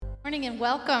Morning and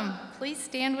welcome. Please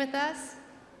stand with us.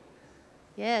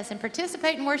 Yes, and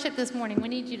participate in worship this morning. We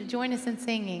need you to join us in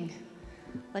singing.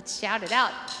 Let's shout it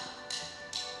out.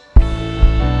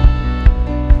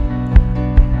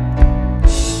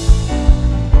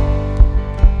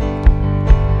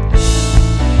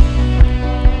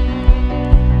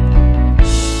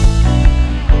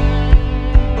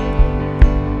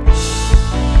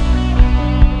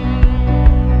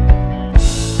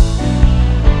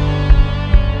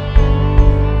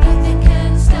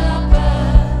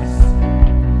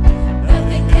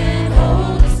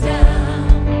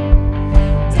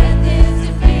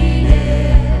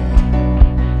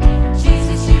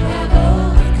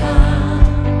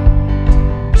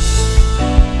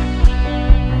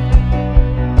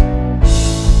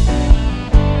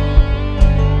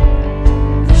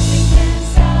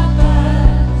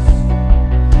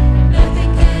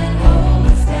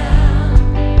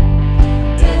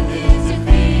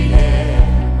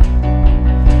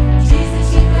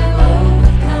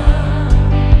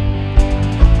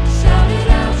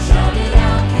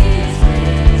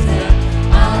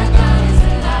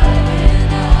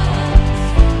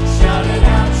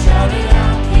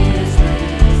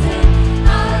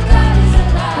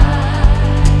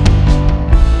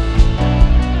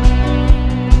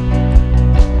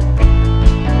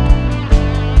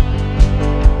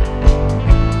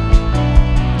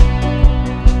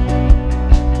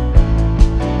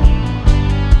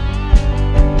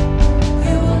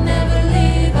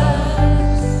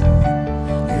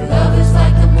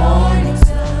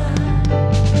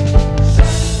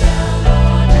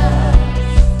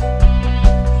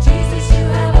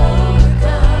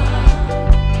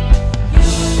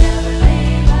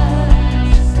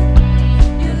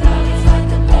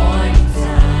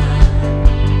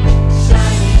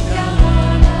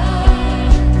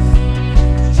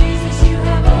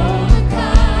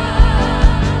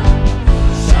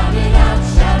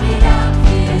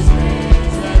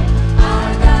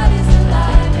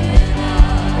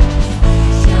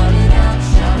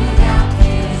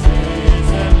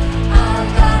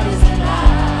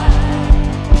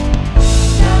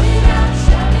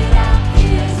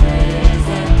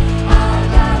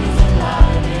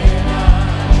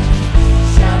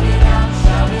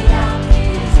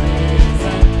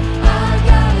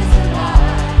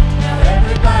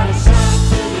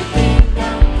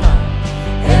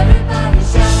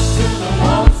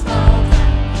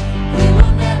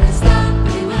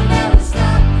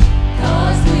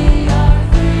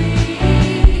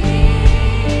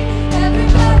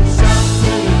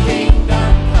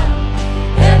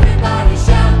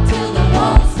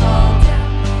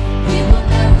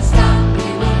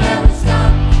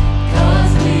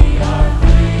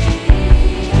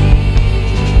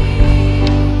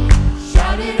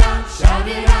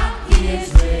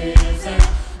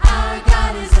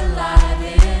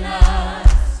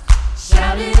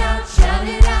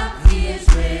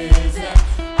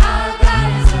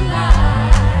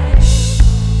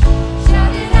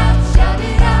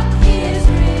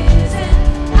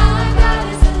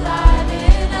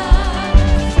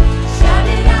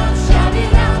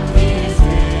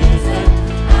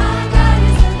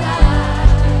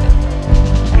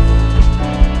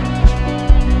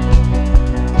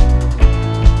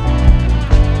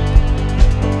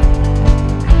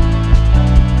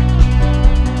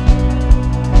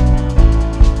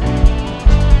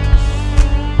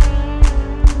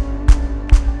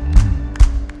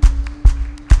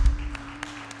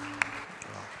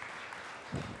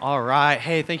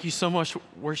 Hey, thank you so much,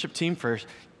 worship team, for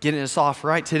getting us off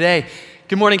right today.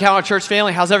 Good morning, Cavanaugh Church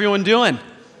family. How's everyone doing?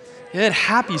 Good.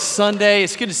 Happy Sunday.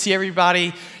 It's good to see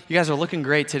everybody. You guys are looking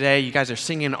great today. You guys are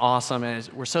singing awesome, and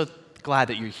we're so glad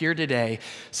that you're here today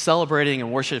celebrating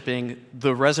and worshiping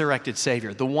the resurrected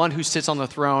Savior, the one who sits on the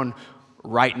throne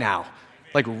right now,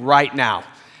 like right now.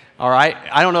 All right?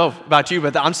 I don't know about you,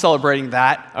 but I'm celebrating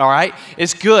that, all right?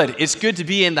 It's good. It's good to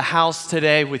be in the house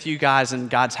today with you guys in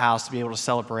God's house to be able to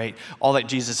celebrate all that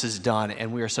Jesus has done,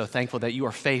 and we are so thankful that you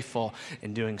are faithful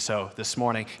in doing so this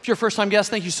morning. If you're a first-time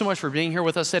guest, thank you so much for being here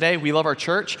with us today. We love our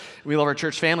church. We love our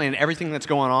church family and everything that's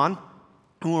going on.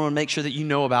 We want to make sure that you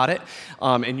know about it,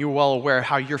 and you're well aware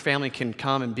how your family can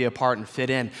come and be a part and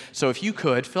fit in. So if you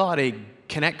could, fill out a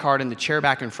Connect card in the chair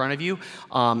back in front of you,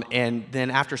 and then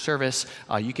after service,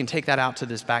 you can take that out to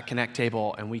this back Connect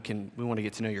table, and we want to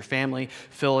get to know your family,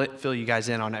 fill you guys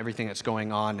in on everything that's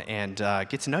going on, and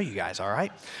get to know you guys. All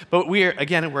right. But we're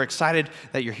excited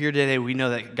that you're here today. We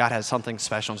know that God has something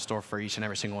special in store for each and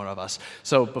every single one of us.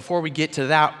 So before we get to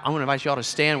that, I'm going to invite you all to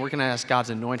stand. We're going to ask God's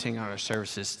anointing on our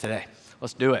services today.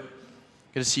 Let's do it.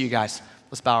 Good to see you guys.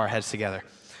 Let's bow our heads together.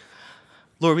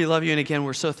 Lord, we love you, and again,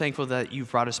 we're so thankful that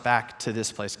you've brought us back to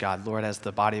this place, God. Lord, as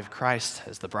the body of Christ,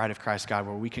 as the bride of Christ, God,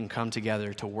 where we can come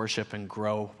together to worship and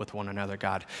grow with one another,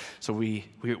 God. So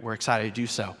we're excited to do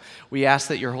so. We ask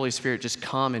that your Holy Spirit just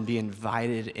come and be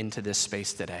invited into this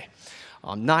space today,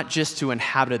 not just to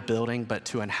inhabit a building, but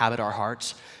to inhabit our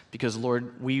hearts. Because,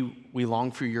 Lord, we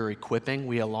long for your equipping.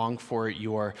 We long for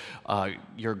your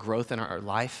growth in our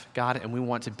life, God, and we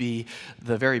want to be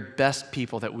the very best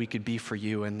people that we could be for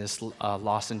you in this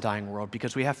lost and dying world,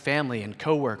 because we have family and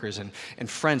coworkers and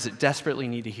friends that desperately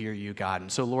need to hear you, God.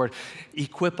 And so, Lord,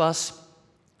 equip us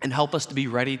and help us to be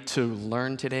ready to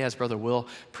learn today as Brother Will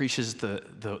preaches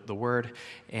the word,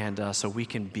 and so we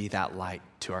can be that light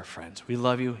to our friends. We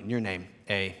love you. In your name,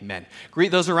 amen.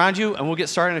 Greet those around you, and we'll get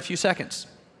started in a few seconds.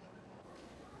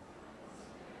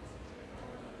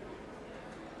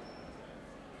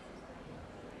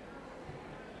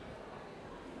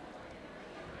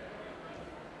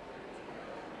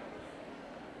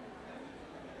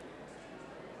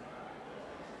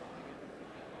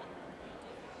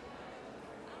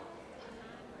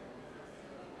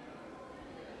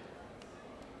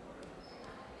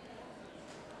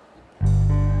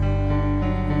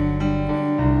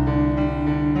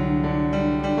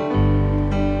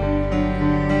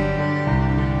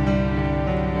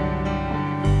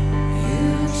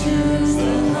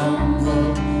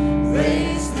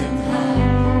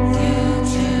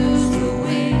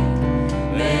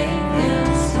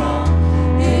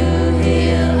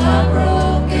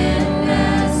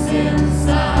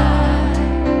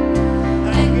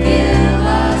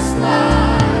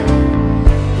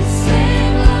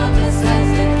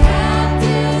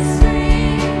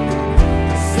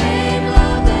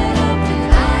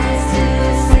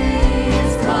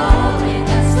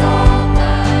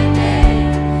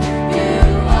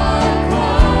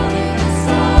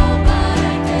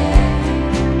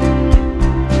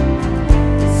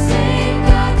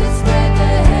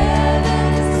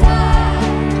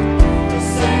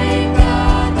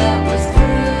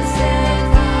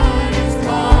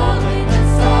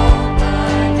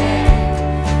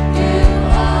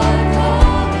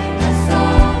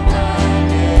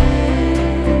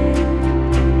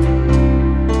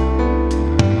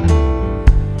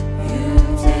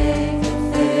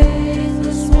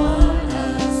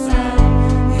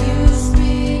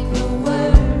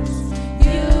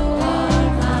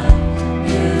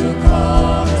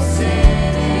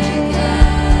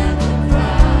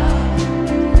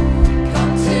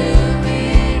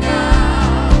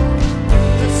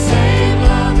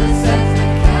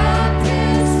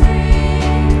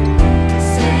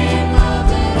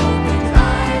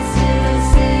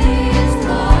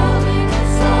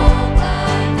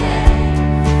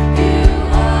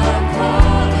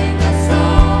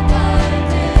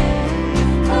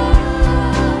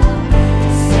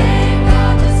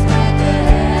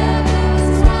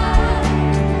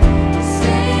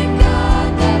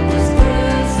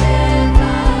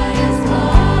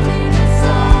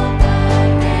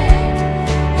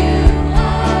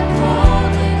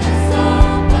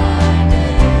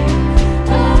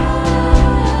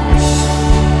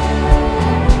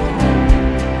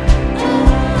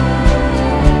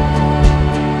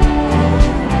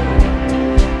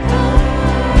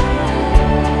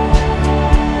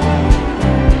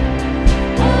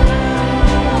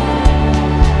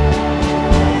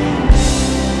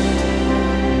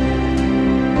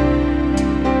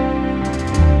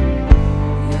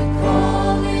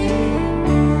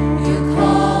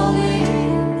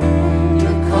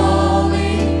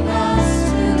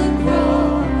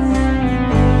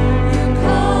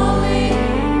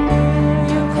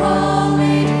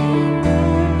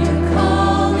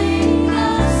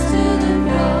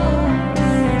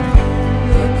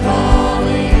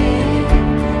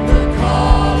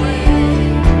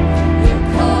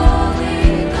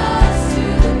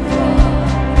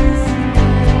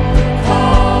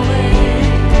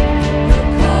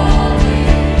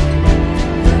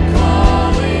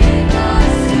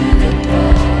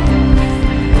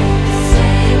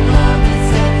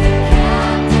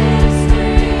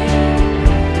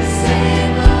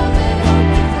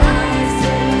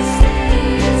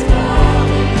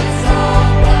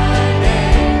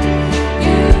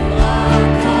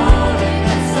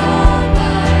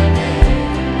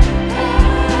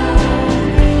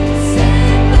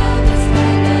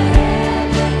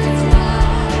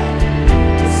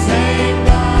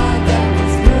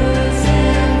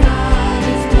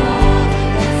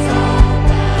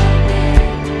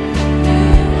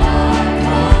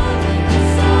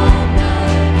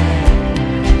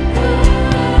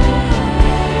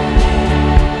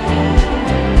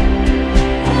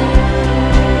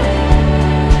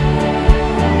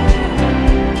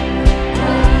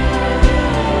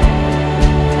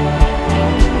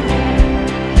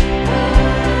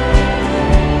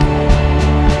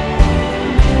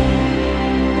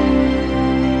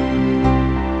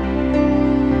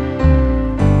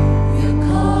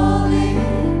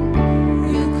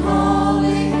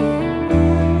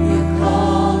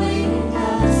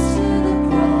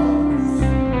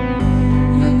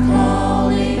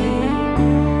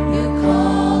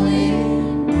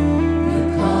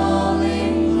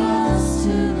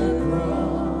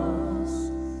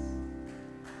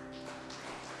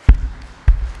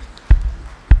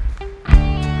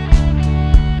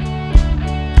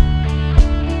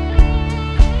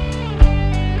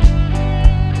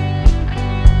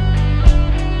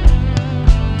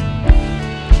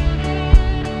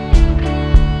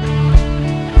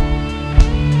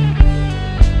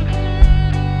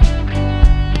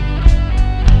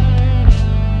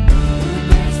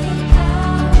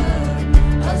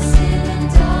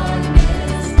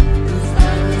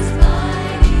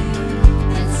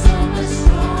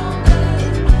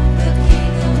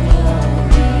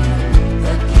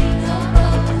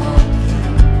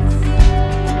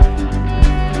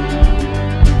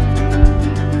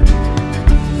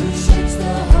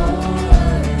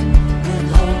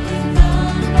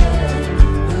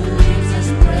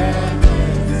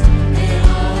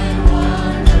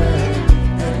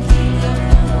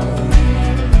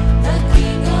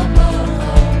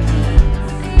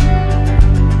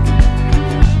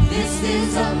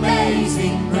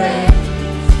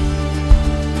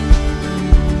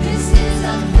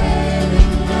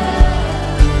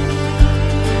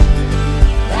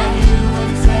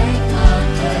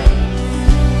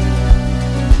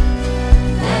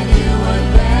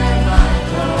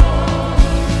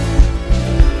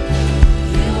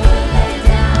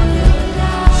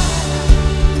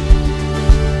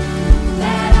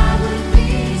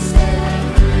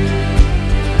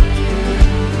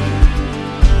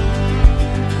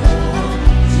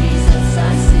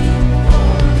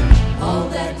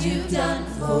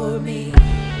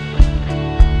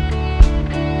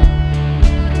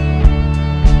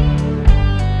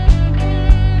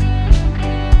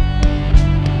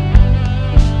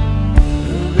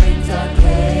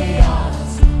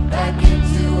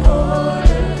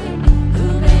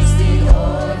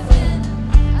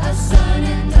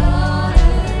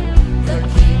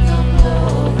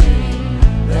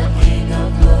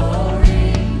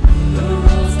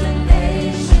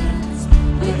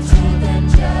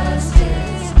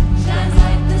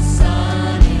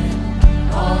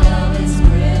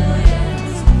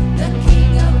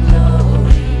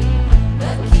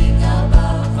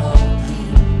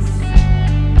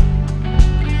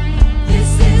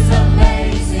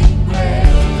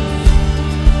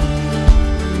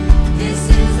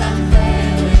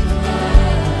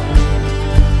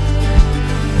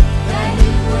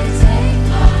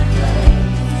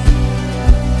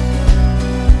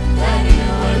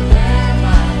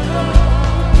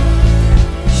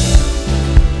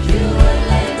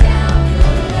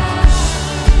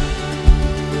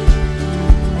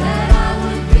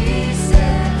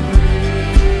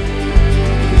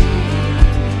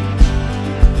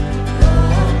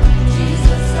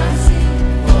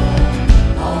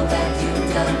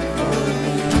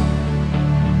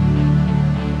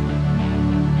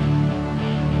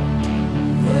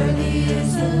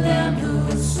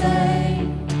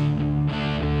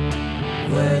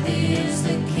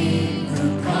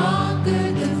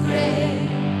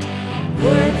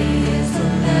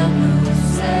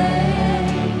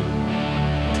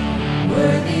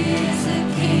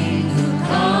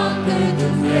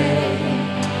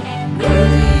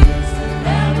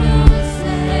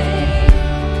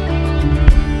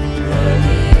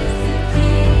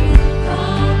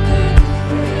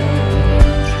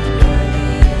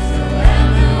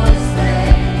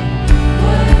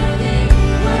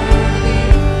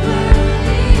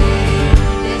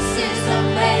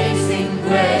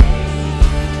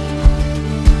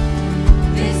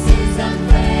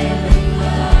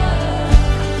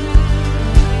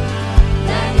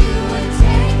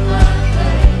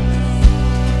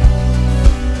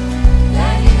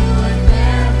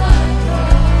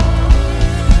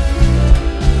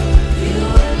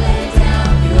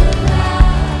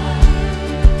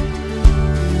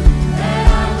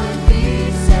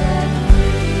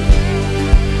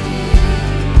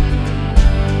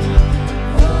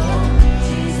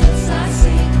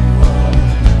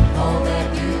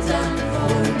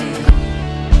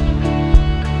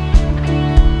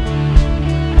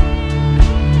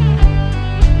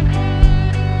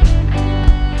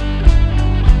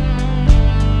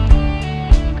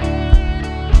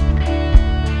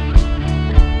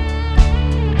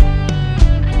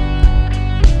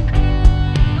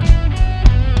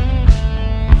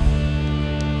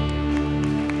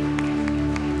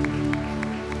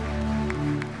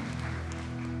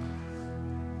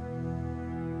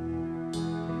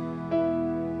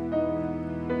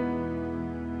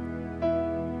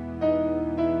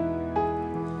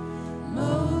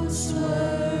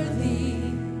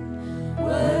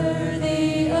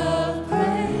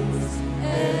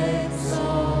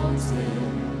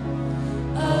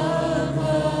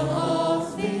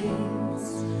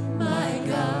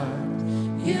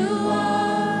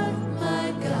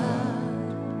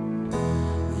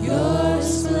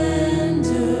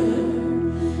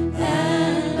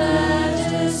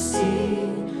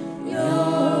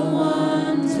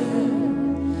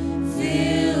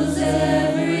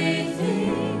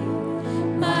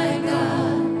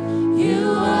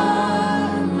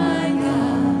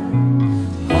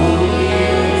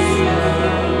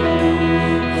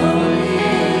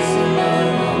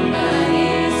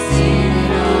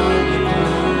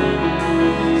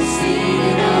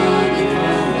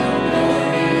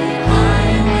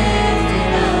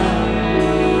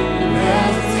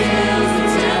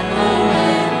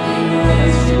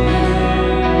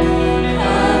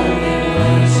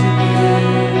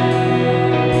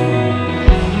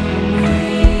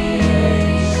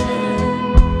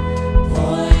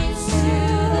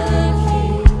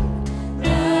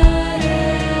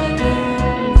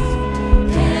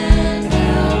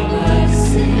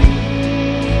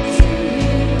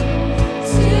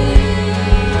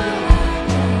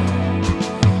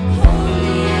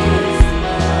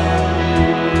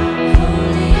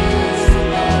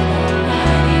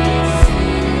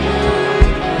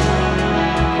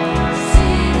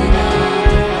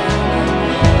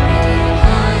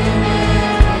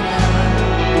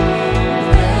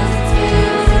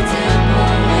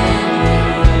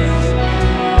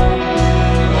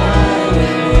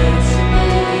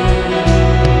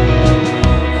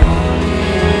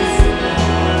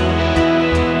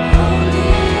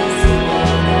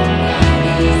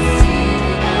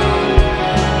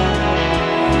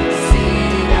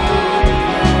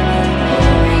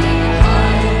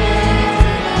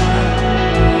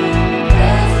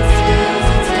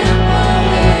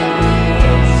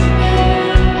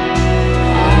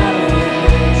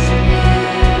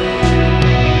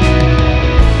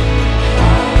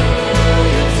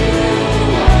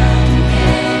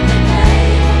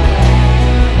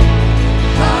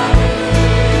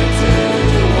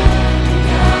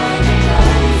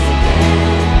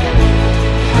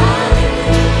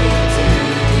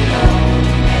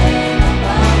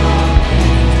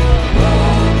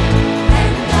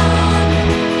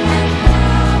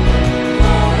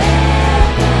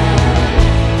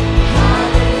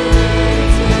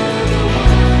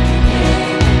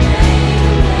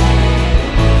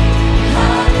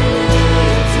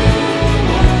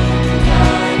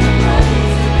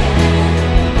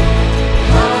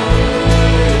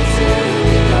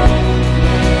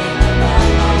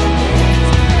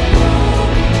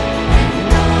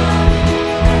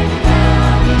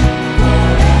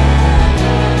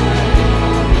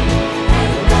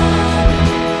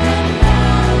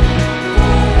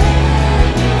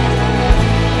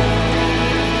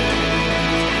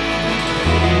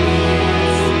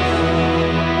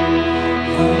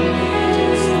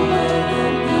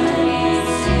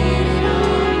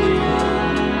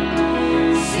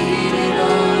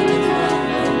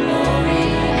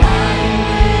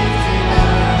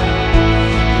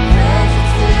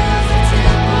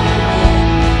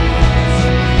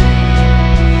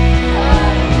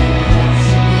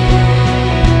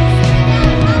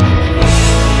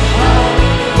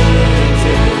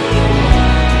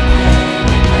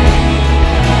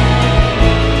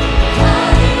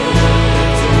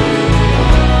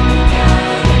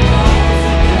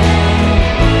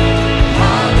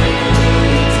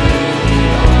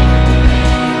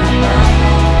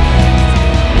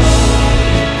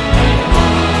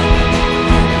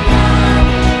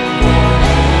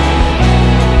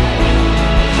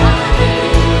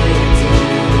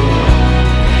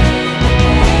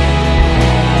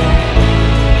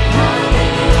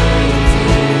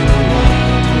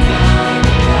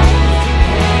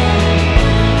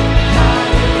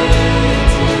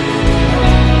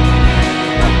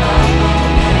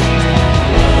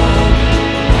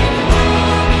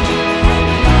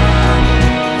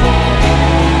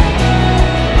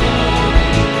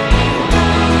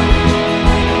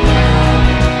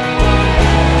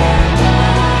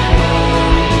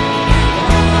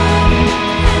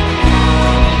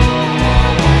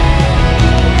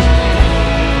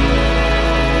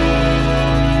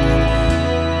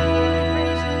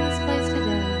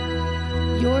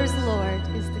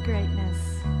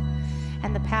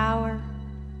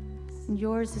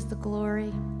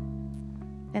 glory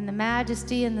and the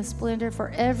majesty and the splendor, for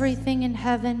everything in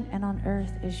heaven and on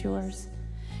earth is yours.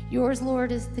 Yours,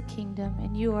 Lord, is the kingdom,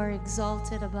 and you are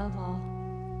exalted above all.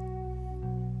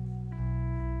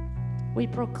 We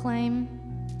proclaim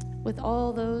with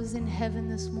all those in heaven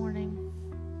this morning,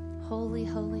 holy,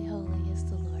 holy, holy is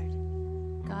the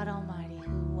Lord, God Almighty,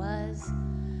 who was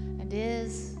and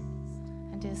is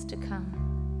to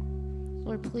come.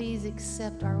 Lord, please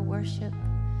accept our worship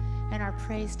and our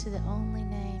praise to the only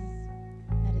name,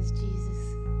 that is Jesus.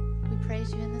 We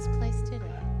praise you in this place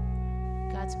today.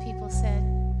 God's people said,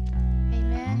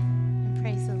 amen, and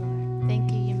praise the Lord.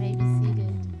 Thank you. You may be seated.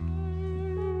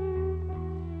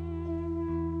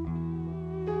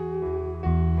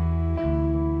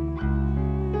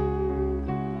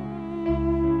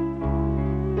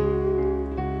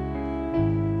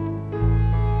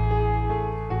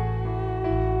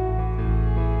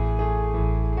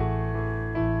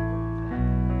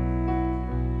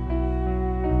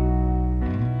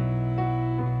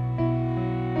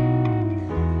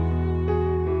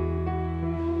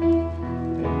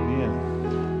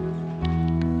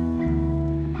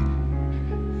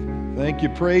 Thank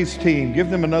you, praise team. Give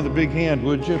them another big hand,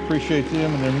 would you? Appreciate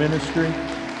them and their ministry.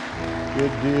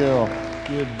 Good deal,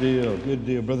 good deal, good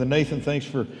deal. Brother Nathan, thanks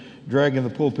for dragging the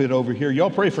pulpit over here. Y'all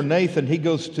pray for Nathan. He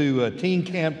goes to teen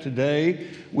camp today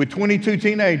with 22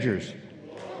 teenagers.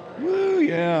 Woo,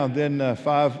 yeah. Then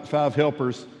five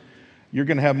helpers. You're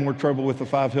going to have more trouble with the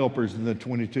 5 helpers than the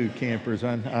 22 campers.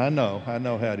 I know how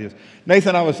it is.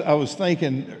 Nathan, I was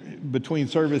thinking between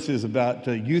services about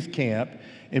youth camp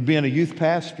and being a youth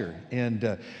pastor.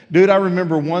 And dude, I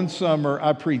remember one summer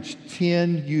I preached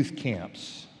 10 youth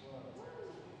camps.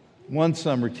 One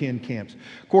summer, 10 camps.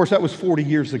 Of course, that was 40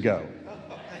 years ago.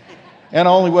 And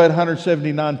I only weighed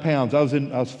 179 pounds. I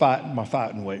was fighting my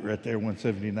fighting weight right there,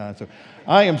 179. So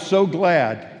I am so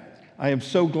glad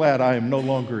I am no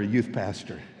longer a youth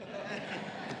pastor.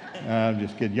 I'm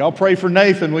just kidding. Y'all pray for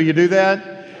Nathan. Will you do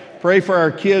that? Pray for our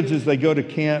kids as they go to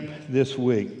camp this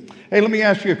week. Hey, let me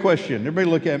ask you a question. Everybody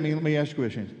look at me. Let me ask you a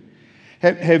question.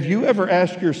 Have you ever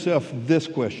asked yourself this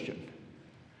question?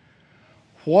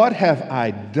 What have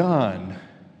I done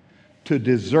to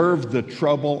deserve the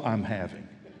trouble I'm having?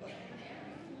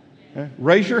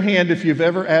 Raise your hand if you've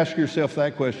ever asked yourself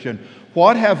that question.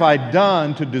 What have I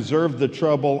done to deserve the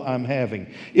trouble I'm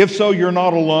having? If so, you're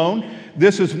not alone.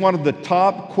 This is one of the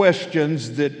top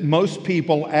questions that most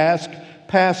people ask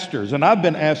pastors. And I've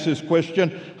been asked this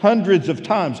question hundreds of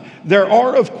times. There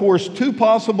are, of course, 2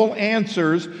 possible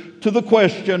answers to the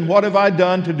question, what have I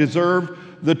done to deserve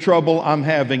the trouble I'm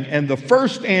having? And the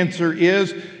first answer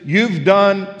is, you've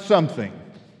done something.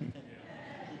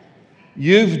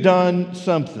 You've done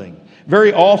something.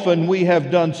 Very often we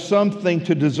have done something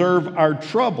to deserve our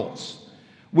troubles.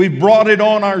 We've brought it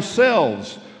on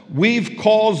ourselves. We've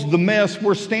caused the mess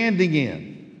we're standing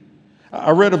in.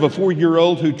 I read of a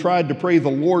 4-year-old who tried to pray the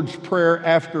Lord's Prayer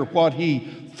after what he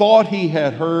thought he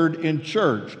had heard in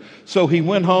church. So he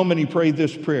went home and he prayed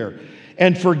this prayer.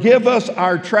 And forgive us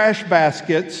our trash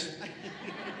baskets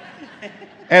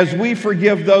as we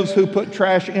forgive those who put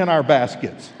trash in our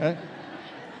baskets.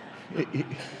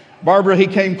 Barbara, he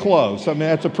came close. I mean,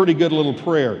 that's a pretty good little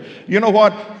prayer. You know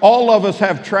what? All of us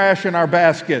have trash in our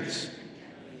baskets.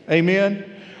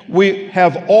 Amen? We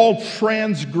have all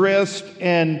transgressed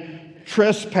and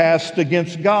trespassed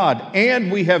against God,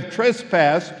 and we have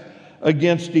trespassed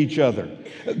against each other.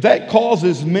 That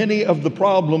causes many of the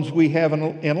problems we have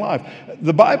in life.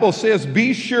 The Bible says,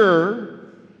 be sure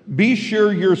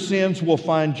your sins will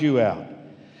find you out.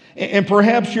 And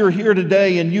perhaps you're here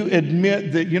today and you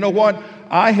admit that, you know what,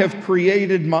 I have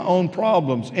created my own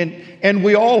problems. And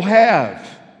we all have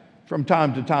from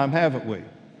time to time, haven't we?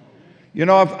 You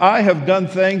know, I have done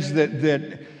things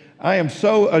that I am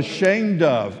so ashamed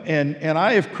of. And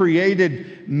I have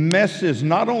created messes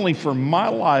not only for my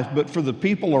life, but for the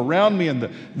people around me and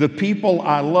the people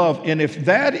I love. And if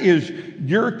that is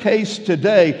your case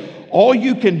today, all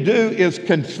you can do is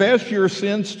confess your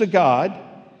sins to God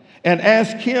and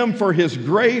ask Him for His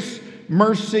grace,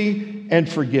 mercy, and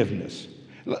forgiveness.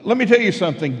 Let me tell you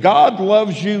something. God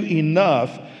loves you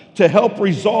enough to help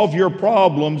resolve your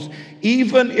problems,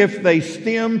 even if they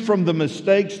stem from the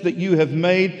mistakes that you have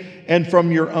made and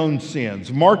from your own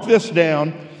sins. Mark this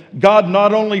down. God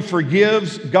not only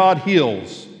forgives, God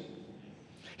heals.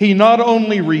 He not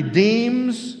only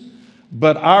redeems,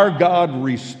 but our God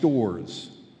restores.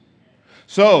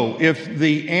 So, if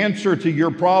the answer to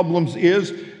your problems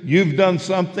is you've done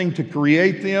something to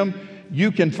create them,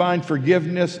 you can find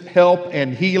forgiveness, help,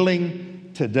 and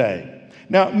healing today.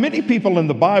 Now, many people in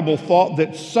the Bible thought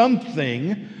that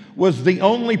something was the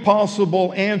only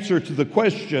possible answer to the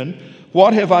question,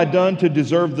 what have I done to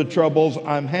deserve the troubles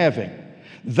I'm having?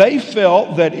 They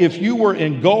felt that if you were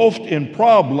engulfed in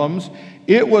problems,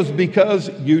 it was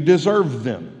because you deserved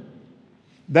them.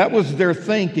 That was their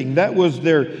thinking. That was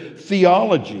their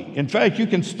theology. In fact, you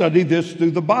can study this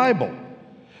through the Bible.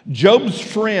 Job's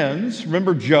friends,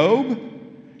 remember Job?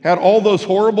 Had all those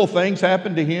horrible things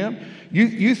happen to him.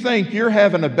 You think you're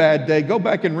having a bad day, go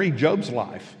back and read Job's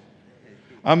life.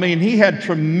 I mean, he had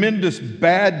tremendous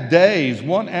bad days,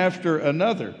 one after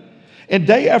another. And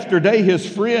day after day, his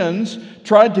friends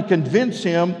tried to convince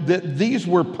him that these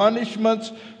were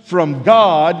punishments from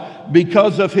God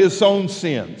because of his own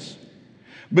sins.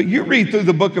 But you read through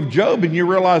the book of Job and you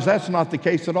realize that's not the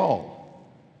case at all.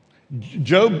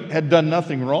 Job had done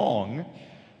nothing wrong.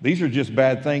 These are just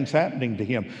bad things happening to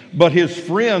him. But his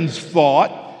friends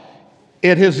thought,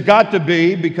 it has got to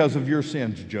be because of your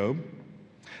sins, Job.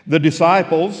 The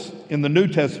disciples in the New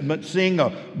Testament, seeing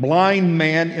a blind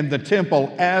man in the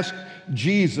temple, asked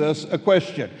Jesus a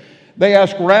question. They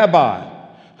asked, Rabbi,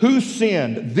 who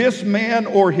sinned, this man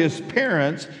or his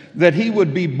parents, that he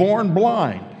would be born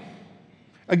blind?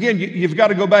 Again, you've got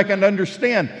to go back and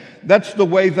understand, that's the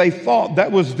way they thought.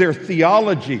 That was their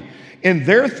theology. In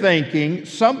their thinking,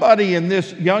 somebody in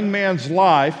this young man's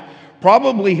life,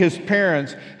 probably his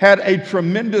parents, had a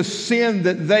tremendous sin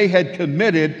that they had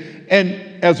committed, and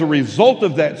as a result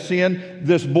of that sin,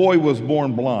 this boy was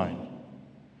born blind.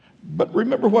 But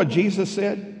remember what Jesus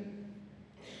said?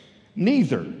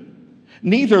 Neither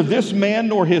this man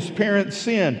nor his parents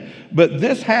sinned, but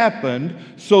this happened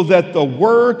so that the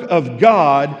work of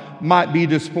God might be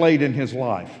displayed in his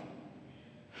life.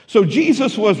 So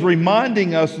Jesus was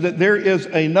reminding us that there is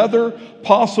another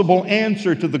possible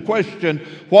answer to the question,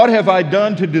 what have I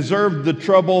done to deserve the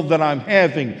trouble that I'm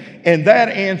having? And that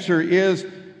answer is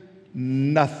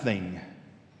nothing.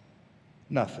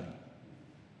 Nothing.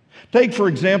 Take, for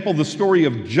example, the story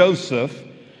of Joseph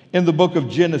in the book of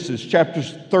Genesis,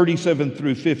 chapters 37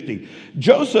 through 50.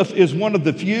 Joseph is one of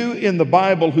the few in the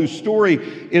Bible whose story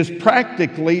is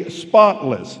practically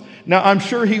spotless. Now, I'm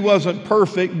sure he wasn't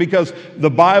perfect because the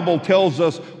Bible tells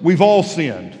us we've all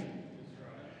sinned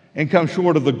and come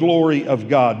short of the glory of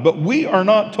God. But we are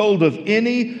not told of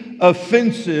any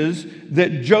offenses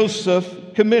that Joseph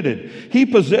committed. He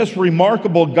possessed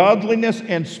remarkable godliness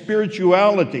and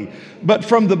spirituality. But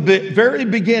from the very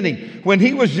beginning, when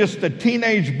he was just a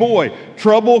teenage boy,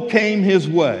 trouble came his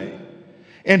way.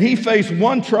 And he faced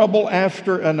one trouble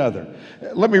after another.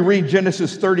 Let me read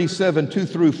Genesis 37, 2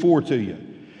 through 4 to you.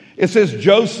 It says,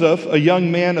 Joseph, a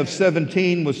young man of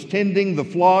 17, was tending the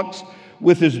flocks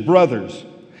with his brothers.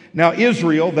 Now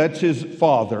Israel, that's his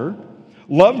father,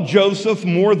 loved Joseph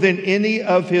more than any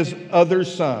of his other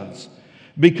sons,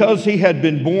 because he had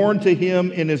been born to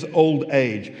him in his old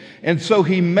age. And so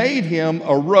he made him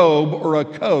a robe or a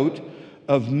coat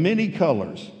of many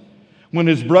colors. When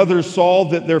his brothers saw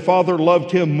that their father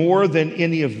loved him more than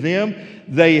any of them,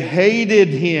 they hated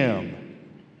him.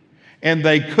 And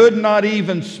they could not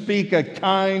even speak a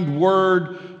kind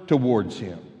word towards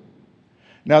him.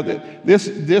 Now,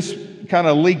 this kind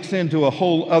of leaks into a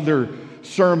whole other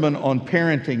sermon on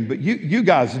parenting, but you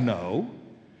guys know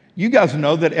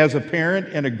that as a parent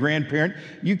and a grandparent,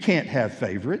 you can't have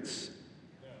favorites.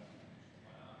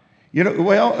 You know,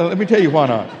 well, let me tell you why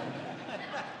not.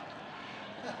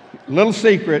 Little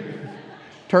secret,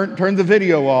 turn the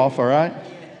video off, all right?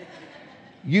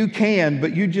 You can,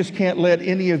 but you just can't let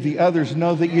any of the others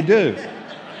know that you do.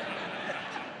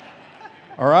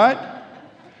 All right?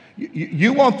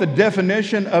 You want the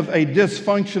definition of a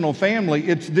dysfunctional family.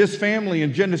 It's this family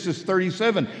in Genesis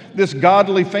 37, this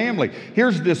godly family.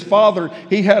 Here's this father.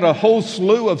 He had a whole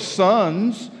slew of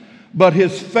sons, but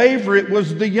his favorite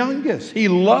was the youngest. He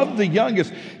loved the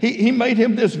youngest. He made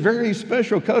him this very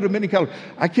special coat of many colors.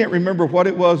 I can't remember what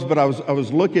it was, but I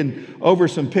was looking over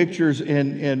some pictures,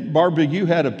 and Barbara, you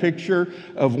had a picture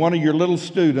of one of your little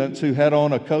students who had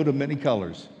on a coat of many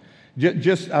colors.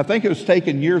 I think it was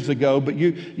taken years ago, but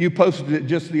you posted it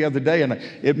just the other day, and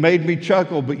it made me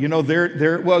chuckle. But you know,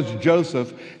 there it was.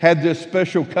 Joseph had this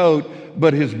special coat,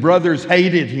 but his brothers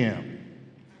hated him.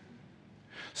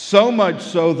 So much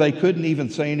so they couldn't even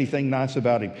say anything nice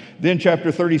about him. Then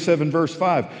chapter 37, verse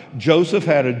 5, Joseph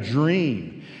had a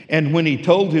dream, and when he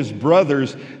told his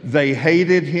brothers, they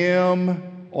hated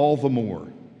him all the more.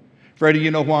 Freddie,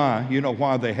 you know why? You know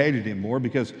why they hated him more?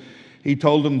 Because he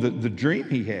told them the dream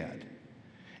he had.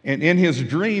 And in his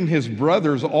dream, his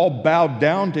brothers all bowed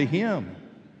down to him.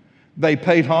 They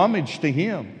paid homage to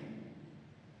him.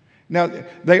 Now,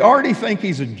 they already think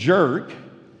he's a jerk.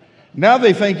 Now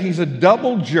they think he's a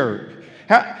double jerk.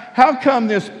 How come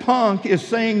this punk is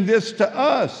saying this to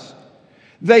us?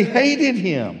 They hated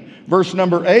him. Verse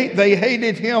number 8, they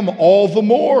hated him all the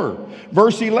more.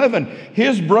 Verse 11,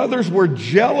 his brothers were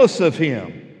jealous of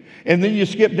him. And then you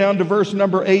skip down to verse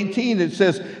number 18. It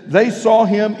says, they saw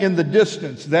him in the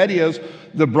distance. That is,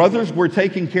 the brothers were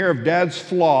taking care of Dad's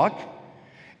flock.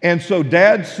 And so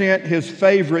Dad sent his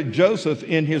favorite, Joseph,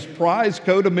 in his prize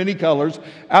coat of many colors,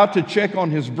 out to check on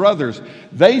his brothers.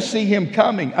 They see him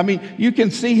coming. I mean, you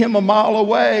can see him a mile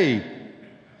away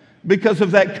because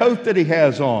of that coat that he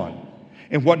has on.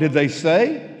 And what did they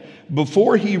say?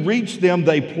 Before he reached them,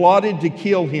 they plotted to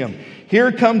kill him.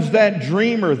 Here comes that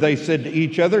dreamer, they said to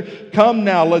each other. Come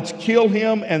now, let's kill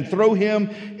him and throw him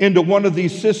into one of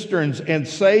these cisterns and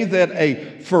say that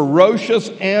a ferocious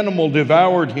animal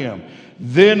devoured him.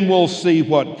 Then we'll see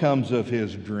what comes of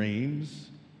his dreams.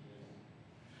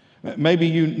 Maybe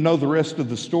you know the rest of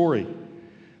the story.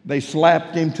 They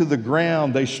slapped him to the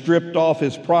ground. They stripped off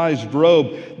his prized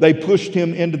robe. They pushed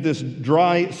him into this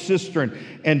dry cistern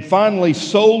and finally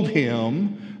sold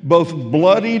him, both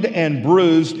bloodied and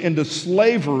bruised, into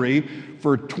slavery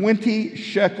for 20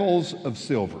 shekels of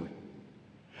silver.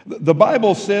 The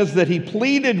Bible says that he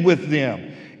pleaded with them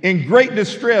in great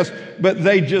distress, but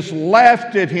they just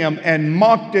laughed at him and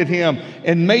mocked at him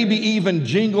and maybe even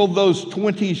jingled those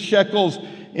 20 shekels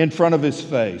in front of his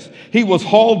face. He was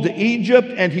hauled to Egypt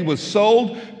and he was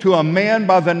sold to a man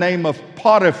by the name of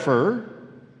Potiphar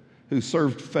who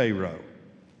served Pharaoh.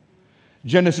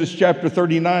 Genesis chapter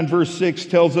 39 verse 6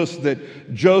 tells us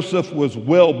that Joseph was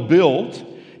well built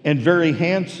and very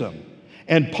handsome.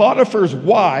 And Potiphar's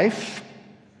wife,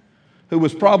 who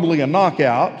was probably a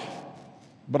knockout,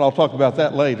 but I'll talk about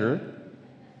that later,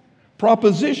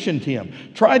 propositioned him,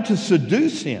 tried to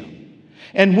seduce him.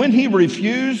 And when he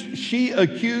refused, she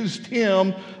accused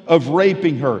him of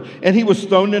raping her. And he was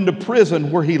thrown into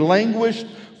prison where he languished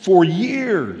for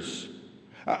years.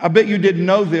 I bet you didn't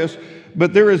know this,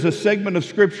 but there is a segment of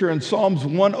scripture in Psalms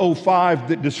 105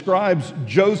 that describes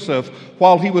Joseph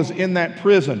while he was in that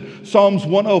prison. Psalms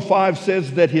 105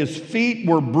 says that his feet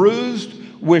were bruised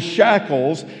with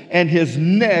shackles and his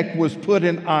neck was put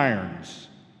in irons.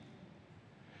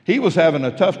 He was having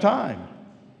a tough time.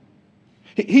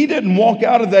 He didn't walk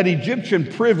out of that Egyptian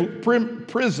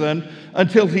prison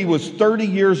until he was 30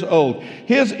 years old.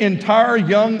 His entire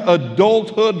young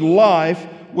adulthood life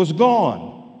was gone.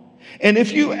 And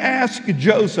if you ask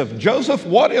Joseph,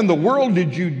 what in the world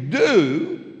did you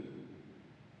do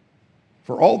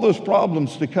for all those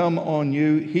problems to come on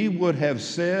you? He would have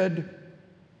said,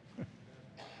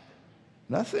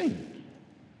 nothing.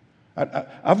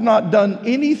 I've not done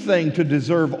anything to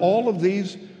deserve all of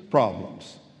these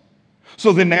problems.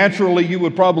 So then naturally you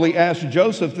would probably ask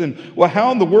Joseph then, well,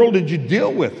 how in the world did you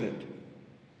deal with it?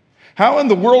 How in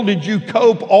the world did you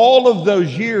cope all of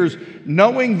those years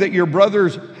knowing that your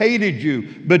brothers hated you,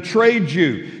 betrayed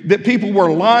you, that people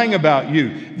were lying about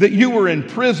you, that you were in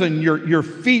prison, your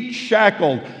feet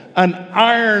shackled, an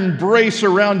iron brace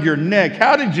around your neck?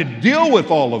 How did you deal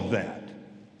with all of that?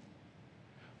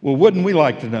 Well, wouldn't we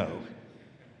like to know?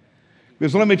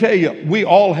 Because let me tell you, we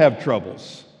all have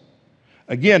troubles.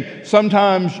 Again,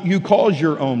 sometimes you cause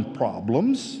your own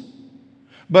problems,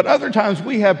 but other times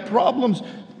we have problems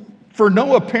for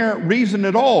no apparent reason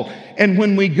at all. And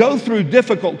when we go through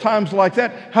difficult times like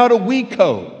that, how do we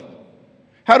cope?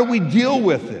 How do we deal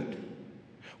with it?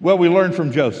 Well, we learn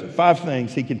from Joseph 5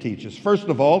 things he can teach us. First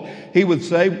of all, he would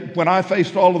say, when I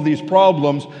faced all of these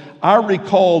problems, I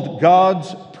recalled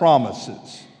God's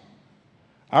promises.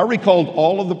 I recalled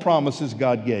all of the promises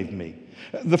God gave me.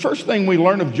 The first thing we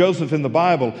learn of Joseph in the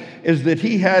Bible is that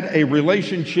he had a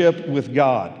relationship with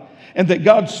God and that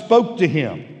God spoke to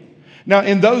him. Now,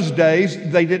 in those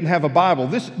days, they didn't have a Bible.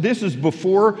 This is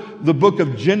before the book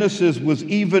of Genesis was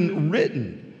even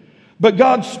written. But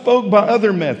God spoke by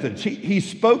other methods. He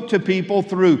spoke to people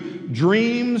through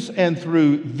dreams and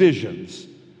through visions.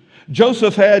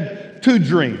 Joseph had 2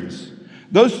 dreams.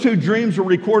 Those 2 dreams were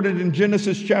recorded in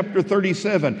Genesis chapter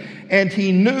 37. And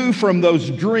he knew from those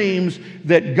dreams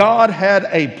that God had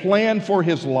a plan for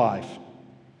his life.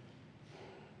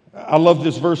 I love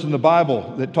this verse in the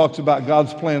Bible that talks about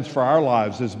God's plans for our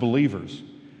lives as believers.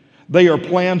 They are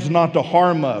plans not to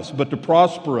harm us, but to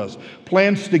prosper us.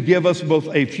 Plans to give us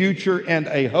both a future and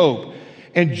a hope.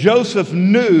 And Joseph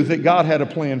knew that God had a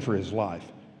plan for his life.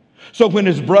 So when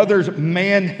his brothers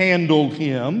manhandled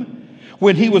him,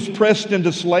 when he was pressed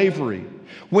into slavery,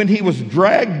 when he was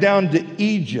dragged down to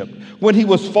Egypt, when he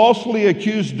was falsely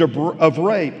accused of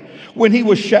rape, when he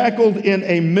was shackled in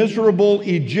a miserable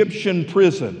Egyptian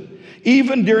prison,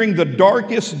 even during the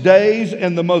darkest days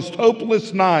and the most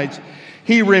hopeless nights,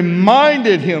 He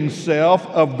reminded himself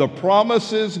of the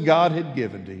promises God had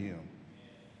given to him.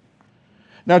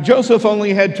 Now, Joseph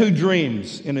only had 2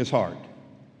 dreams in his heart.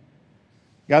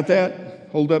 Got that?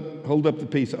 Hold up the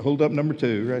piece. Hold up number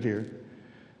 2 right here.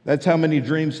 That's how many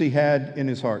dreams he had in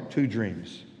his heart. 2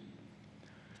 dreams.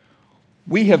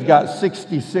 We have got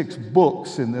 66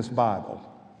 books in this Bible.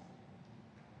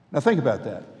 Now think about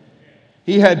that.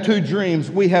 He had 2 dreams.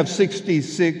 We have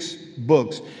 66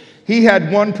 books. He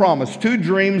had 1 promise. 2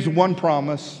 dreams, 1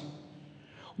 promise.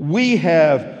 We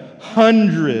have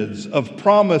hundreds of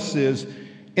promises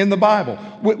in the Bible.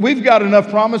 We've got enough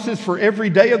promises for every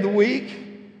day of the week,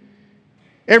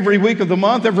 every week of the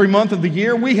month, every month of the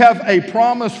year. We have a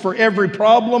promise for every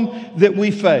problem that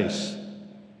we face.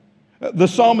 The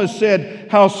psalmist said,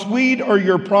 "How sweet are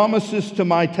your promises to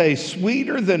my taste,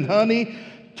 sweeter than honey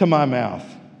to my mouth."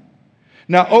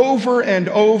 Now, over and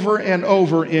over and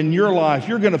over in your life,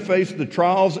 you're going to face the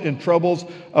trials and troubles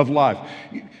of life.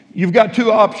 You've got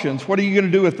 2 options. What are you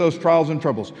going to do with those trials and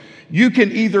troubles? You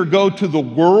can either go to the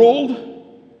world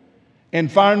and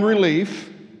find relief,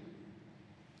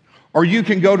 or you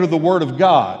can go to the Word of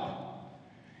God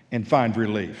and find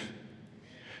relief.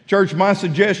 Church, my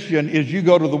suggestion is you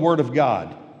go to the Word of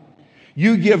God.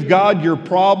 You give God your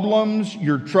problems,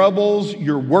 your troubles,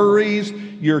 your worries,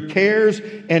 your cares,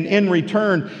 and in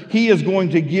return, He is going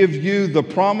to give you the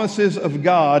promises of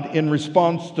God in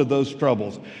response to those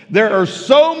troubles. There are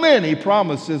so many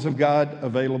promises of God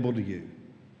available to you.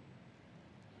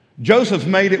 Joseph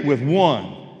made it with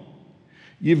 1.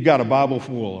 You've got a Bible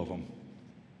full of them.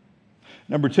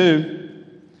 Number 2,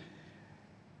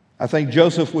 I think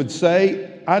Joseph would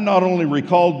say, I not only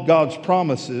recalled God's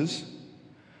promises,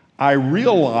 I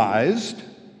realized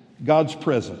God's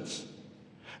presence.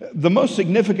 The most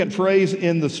significant phrase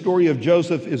in the story of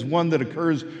Joseph is one that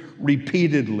occurs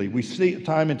repeatedly. We see it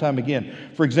time and time again.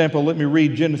 For example, let me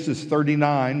read Genesis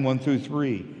 39, 1 through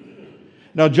 3.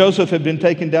 Now Joseph had been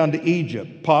taken down to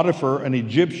Egypt. Potiphar, an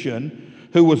Egyptian,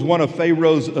 who was one of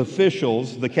Pharaoh's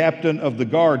officials, the captain of the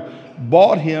guard,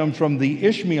 bought him from the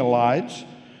Ishmaelites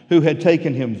who had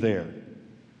taken him there.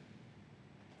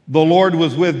 The Lord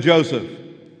was with Joseph.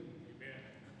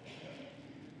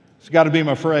 It's got to be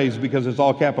my phrase because it's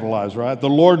all capitalized, right? The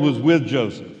Lord was with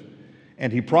Joseph,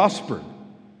 and he prospered.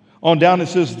 On down it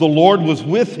says, the Lord was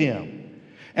with him,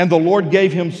 and the Lord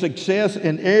gave him success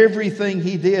in everything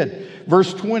he did.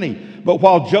 Verse 20, but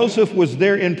while Joseph was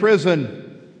there in prison,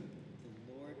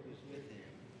 the Lord was with him.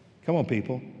 Come on,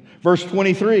 people. Verse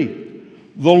 23,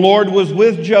 the Lord was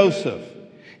with Joseph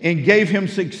and gave him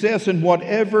success in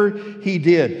whatever he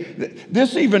did.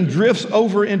 This even drifts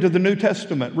over into the New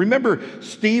Testament. Remember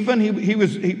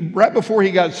Stephen, right before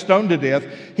he got stoned to death,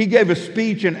 he gave a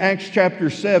speech in Acts chapter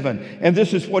 7, and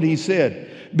this is what he said.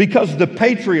 Because the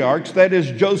patriarchs, that is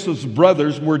Joseph's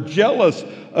brothers, were jealous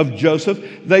of Joseph,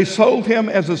 they sold him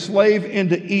as a slave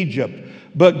into Egypt.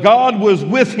 But God was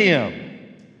with him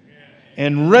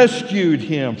and rescued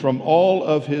him from all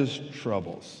of his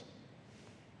troubles.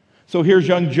 So here's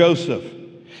young Joseph.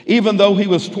 Even though he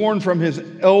was torn from his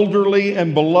elderly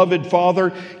and beloved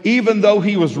father, even though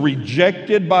he was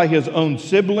rejected by his own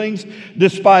siblings,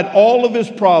 despite all of his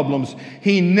problems,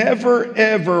 he never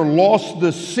ever lost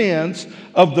the sense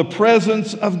of the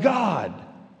presence of God.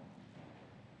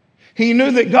 He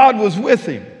knew that God was with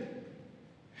him,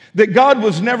 that God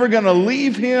was never going to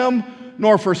leave him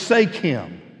nor forsake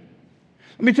him.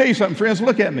 Let me tell you something, friends.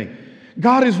 Look at me.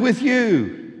 God is with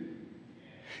you.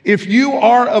 If you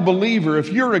are a believer, if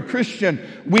you're a Christian,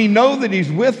 we know that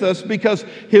He's with us because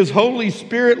His Holy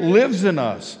Spirit lives in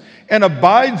us and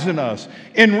abides in us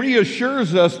and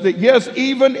reassures us that yes,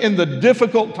 even in the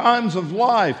difficult times of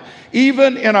life,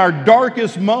 even in our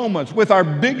darkest moments, with our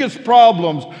biggest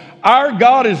problems, our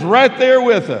God is right there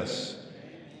with us.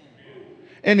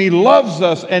 And He loves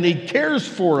us and He cares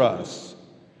for us.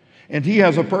 And He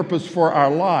has a purpose for our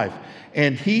life.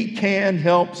 And He can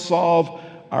help solve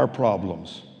our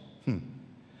problems.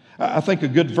 I think a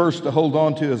good verse to hold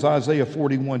on to is Isaiah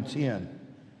 41:10.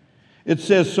 It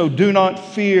says, so do not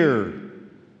fear.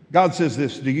 God says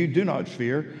this to you, do not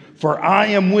fear, for I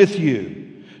am with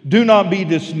you. Do not be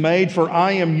dismayed, for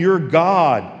I am your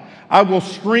God. I will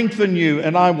strengthen you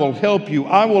and I will help you.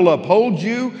 I will uphold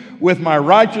you with my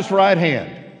righteous right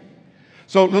hand.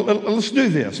 So let's do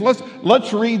this.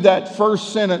 Let's read that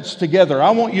first sentence together. I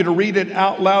want you to read it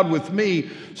out loud with me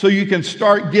so you can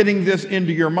start getting this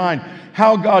into your mind,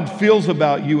 how God feels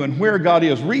about you and where God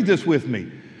is. Read this with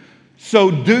me. So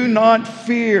do not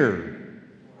fear,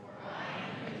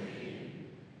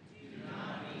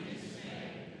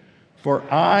 for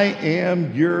I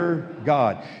am your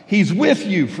God. He's with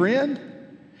you, friend.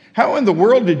 How in the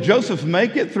world did Joseph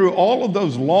make it through all of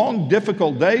those long,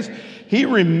 difficult days? He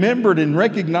remembered and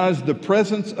recognized the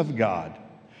presence of God.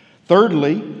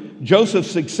 Thirdly, Joseph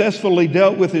successfully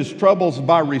dealt with his troubles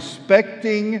by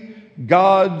respecting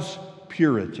God's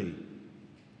purity.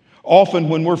 Often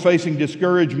when we're facing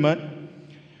discouragement,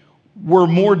 we're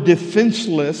more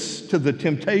defenseless to the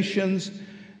temptations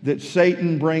that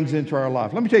Satan brings into our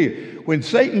life. Let me tell you, when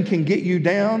Satan can get you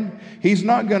down, he's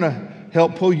not going to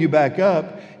help pull you back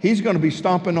up. He's going to be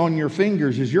stomping on your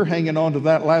fingers as you're hanging on to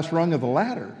that last rung of the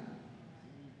ladder.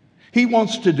 He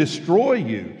wants to destroy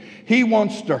you. He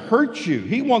wants to hurt you.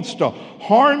 He wants to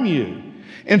harm you.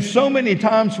 And so many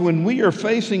times when we are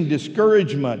facing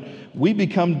discouragement, we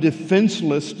become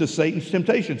defenseless to Satan's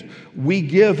temptations. We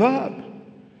give up.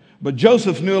 But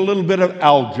Joseph knew a little bit of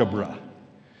algebra.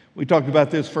 We talked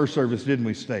about this first service, didn't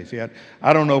we, Stacy?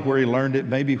 I don't know where he learned it.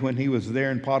 Maybe when he was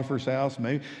there in Potiphar's house.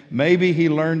 Maybe he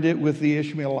learned it with the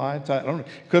Ishmaelites. I don't know.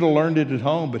 Could have learned it at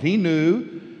home, but he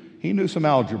knew some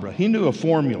algebra. He knew a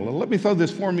formula. Let me throw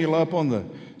this formula up on the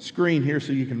screen here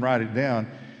so you can write it down.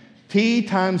 T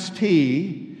times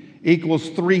T equals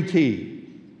 3T.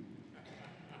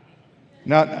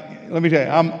 Now, let me tell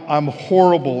you, I'm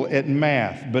horrible at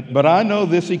math, but I know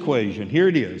this equation. Here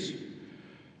it is.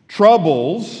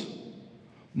 Troubles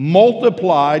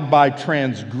multiplied by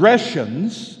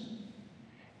transgressions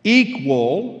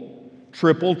equal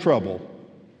triple trouble.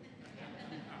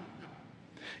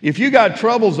 If you got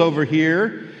troubles over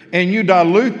here and you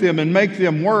dilute them and make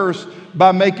them worse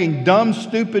by making dumb,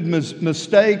 stupid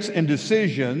mistakes and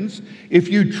decisions, if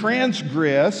you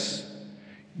transgress,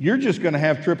 you're just going to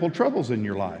have triple troubles in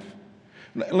your life.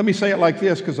 Let me say it like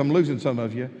this because I'm losing some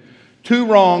of you. 2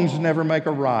 wrongs never make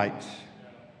a right.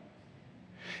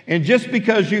 And just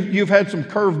because you've had some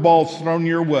curveballs thrown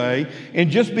your way, and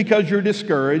just because you're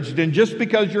discouraged, and just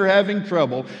because you're having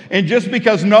trouble, and just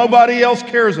because nobody else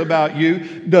cares about you,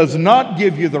 does not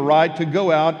give you the right to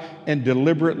go out and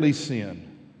deliberately sin.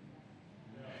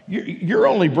 You're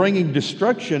only bringing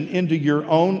destruction into your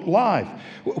own life.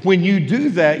 When you do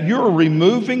that, you're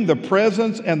removing the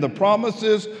presence and the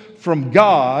promises from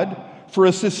God for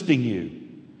assisting you.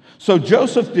 So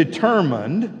Joseph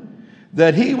determined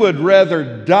that he would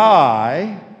rather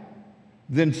die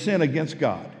than sin against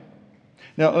God.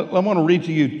 Now, I want to read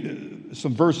to you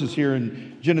some verses here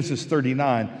in Genesis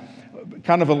 39.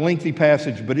 Kind of a lengthy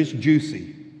passage, but it's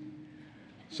juicy.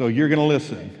 So you're going to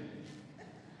listen.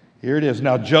 Here it is.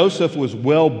 Now, Joseph was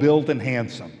well-built and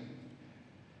handsome.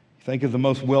 Think of the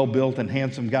most well-built and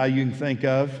handsome guy you can think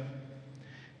of.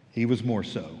 He was more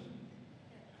so.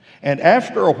 And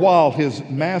after a while, his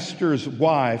master's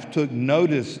wife took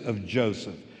notice of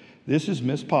Joseph. This is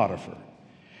Miss Potiphar.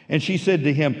 And she said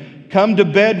to him, "Come to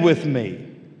bed with me."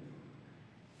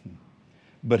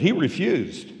 But he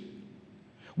refused.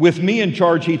 "With me in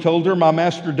charge," he told her, "my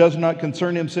master does not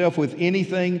concern himself with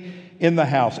anything in the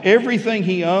house. Everything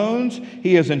he owns,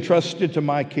 he has entrusted to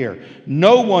my care.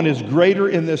 No one is greater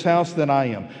in this house than I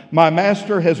am. My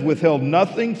master has withheld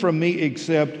nothing from me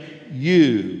except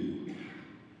you,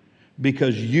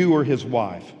 because you are his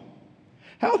wife.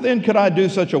 How then could I do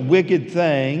such a wicked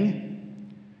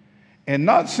thing and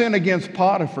not sin against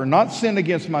Potiphar, not sin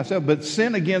against myself, but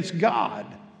sin against God?"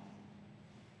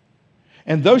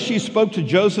 And though she spoke to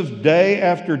Joseph day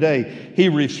after day, he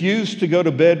refused to go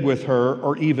to bed with her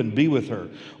or even be with her.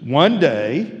 One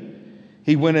day,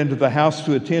 he went into the house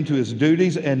to attend to his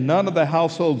duties, and none of the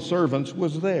household servants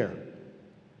was there.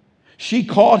 She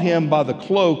caught him by the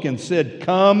cloak and said,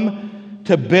 "Come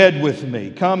to bed with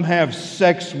me. Come have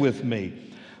sex with me."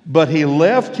 But he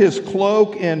left his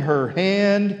cloak in her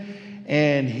hand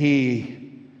and he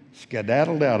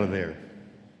skedaddled out of there.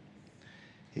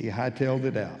 He hightailed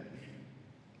it out.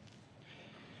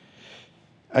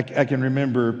 I can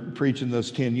remember preaching those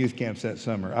 10 youth camps that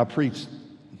summer. I preached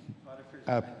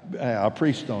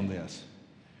on this,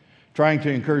 trying to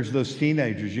encourage those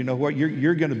teenagers. You know what?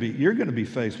 You're going to be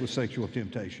faced with sexual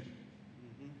temptation.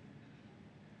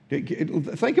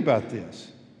 Think about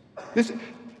this.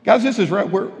 Guys, this is right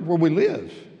where we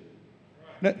live.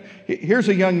 Now, here's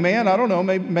a young man, I don't know,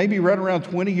 maybe right around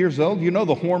 20 years old. You know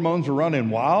the hormones are running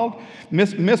wild.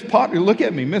 Miss Potiphar, look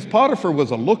at me. Miss Potiphar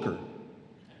was a looker.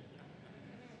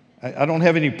 I don't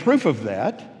have any proof of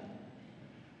that.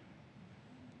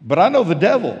 But I know the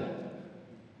devil.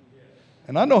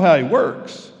 And I know how he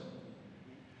works.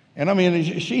 And I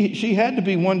mean, she had to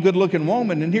be one good-looking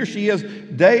woman, and here she is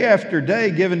day after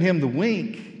day giving him the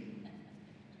wink.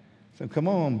 So come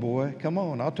on, boy, come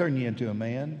on, I'll turn you into a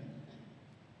man.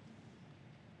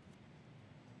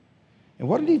 And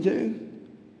what did he do?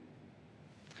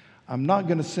 I'm not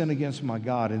going to sin against my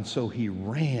God, and so he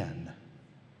ran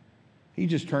He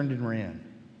just turned and ran.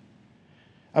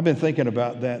 I've been thinking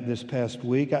about that this past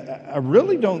week. I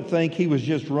really don't think he was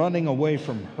just running away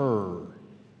from her.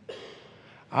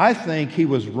 I think he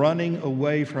was running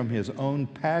away from his own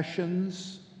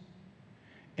passions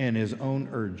and his own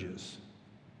urges.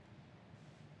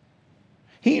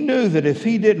 He knew that if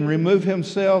he didn't remove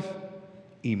himself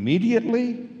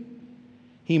immediately,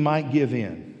 he might give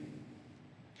in.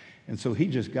 And so he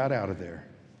just got out of there.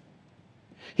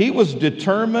 He was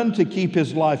determined to keep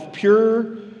his life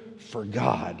pure for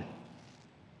God.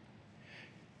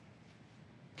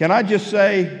 Can I just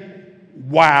say,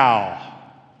 wow.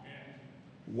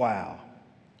 Wow.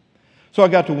 So I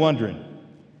got to wondering,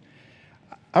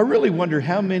 I really wonder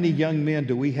how many young men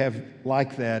do we have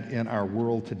like that in our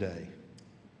world today?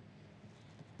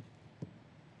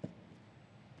 I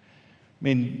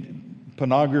mean,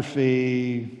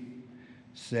 pornography,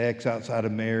 sex outside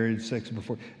of marriage, sex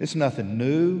before, it's nothing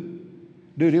new.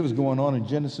 Dude, it was going on in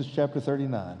Genesis chapter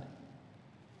 39.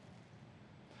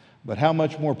 But how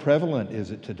much more prevalent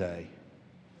is it today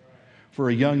for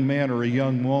a young man or a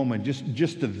young woman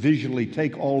just to visually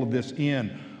take all of this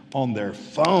in on their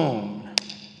phone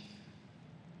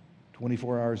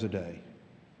 24 hours a day?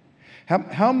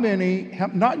 How many,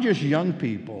 not just young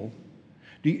people,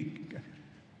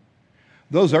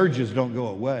 those urges don't go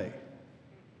away.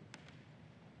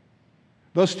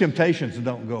 Those temptations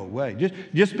don't go away.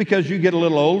 Just because you get a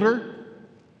little older,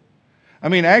 I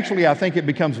mean, actually, I think it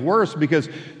becomes worse because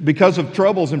of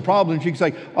troubles and problems. You can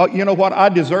say, oh, you know what? I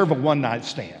deserve a one-night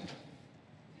stand.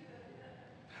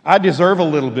 I deserve a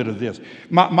little bit of this.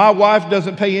 My wife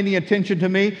doesn't pay any attention to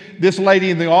me. This lady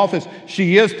in the office,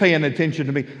 she is paying attention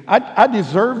to me. I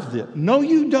deserve this. No,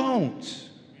 you don't.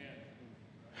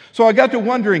 So I got to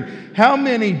wondering, how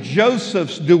many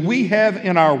Josephs do we have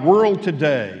in our world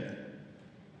today?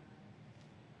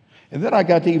 And then I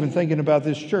got to even thinking about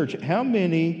this church. How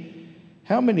many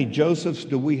Josephs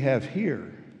do we have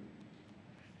here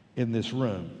in this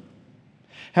room?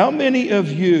 How many of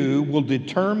you will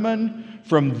determine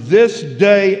from this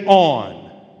day on,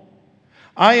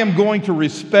 I am going to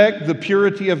respect the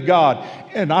purity of God,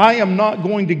 and I am not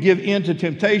going to give in to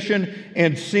temptation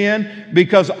and sin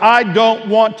because I don't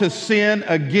want to sin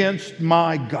against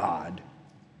my God?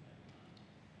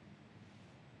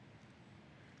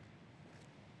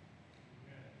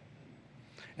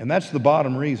 And that's the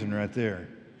bottom reason right there.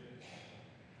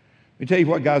 Let me tell you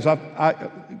what, guys,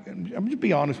 I'm just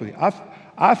be honest with you.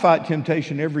 I fight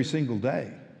temptation every single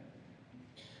day.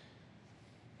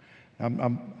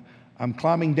 I'm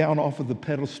climbing down off of the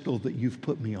pedestal that you've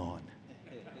put me on.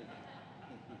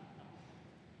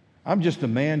 I'm just a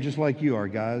man just like you are,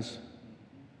 guys.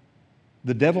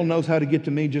 The devil knows how to get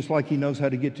to me just like he knows how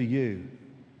to get to you.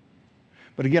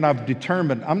 But again, I've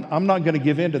determined I'm not going to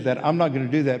give in to that. I'm not going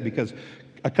to do that because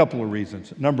a couple of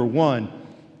reasons. Number one,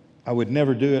 I would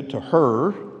never do it to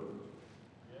her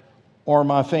or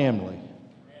my family.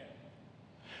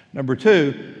 Number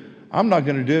two, I'm not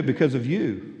going to do it because of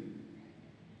you.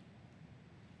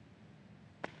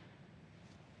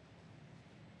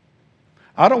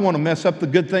 I don't want to mess up the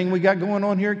good thing we got going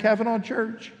on here at Cavanaugh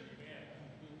Church.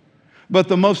 But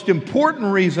the most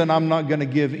important reason I'm not going to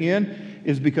give in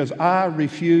is because I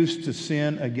refuse to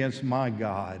sin against my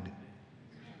God.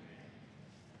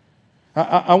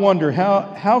 I wonder,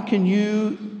 how can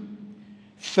you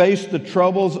face the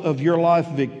troubles of your life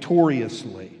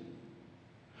victoriously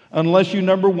unless you,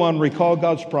 number one, recall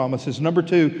God's promises, number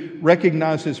two,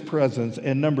 recognize His presence,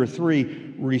 and number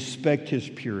three, respect His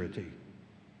purity?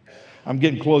 I'm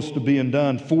getting close to being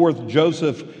done. Fourth,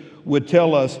 Joseph would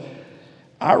tell us,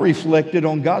 I reflected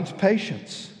on God's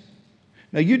patience.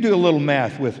 Now, you do a little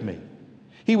math with me.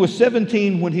 He was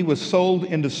 17 when he was sold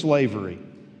into slavery.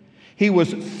 He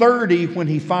was 30 when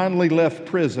he finally left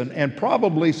prison, and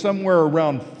probably somewhere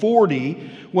around 40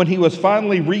 when he was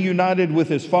finally reunited with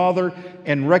his father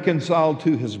and reconciled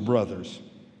to his brothers.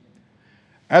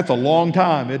 That's a long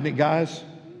time, isn't it, guys?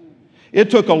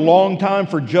 It took a long time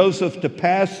for Joseph to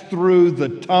pass through the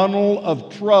tunnel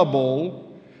of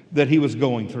trouble that he was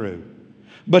going through.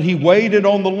 But he waited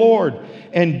on the Lord,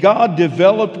 and God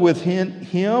developed with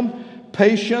him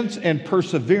patience and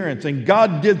perseverance. And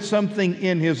God did something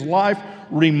in his life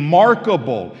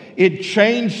remarkable. It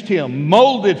changed him,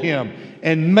 molded him,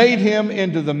 and made him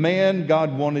into the man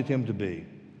God wanted him to be.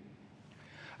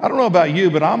 I don't know about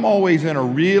you, but I'm always in a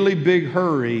really big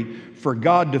hurry for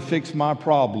God to fix my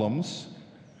problems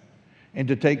and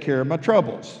to take care of my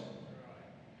troubles.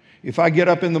 If I get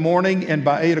up in the morning and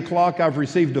by 8 o'clock I've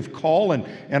received a call and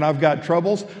I've got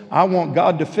troubles, I want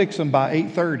God to fix them by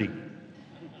 8:30.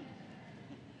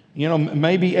 You know,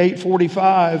 maybe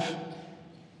 8:45.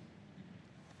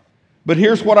 But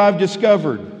here's what I've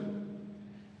discovered.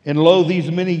 And lo,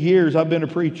 these many years I've been a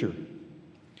preacher.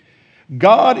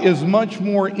 God is much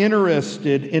more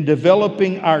interested in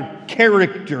developing our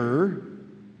character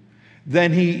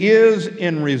than He is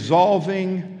in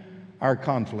resolving our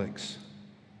conflicts.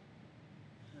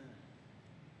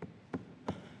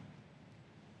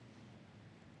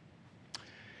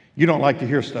 You don't like to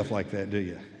hear stuff like that, do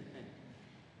you?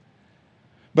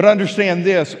 But understand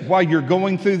this, while you're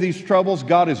going through these troubles,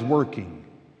 God is working.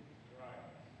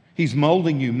 He's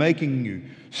molding you, making you,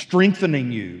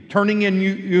 strengthening you, turning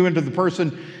you into the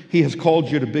person He has called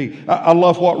you to be. I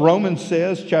love what Romans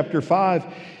says, chapter 5.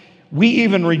 We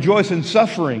even rejoice in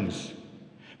sufferings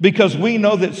because we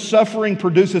know that suffering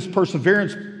produces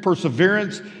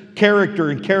perseverance, character,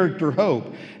 and character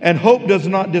hope. And hope does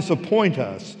not disappoint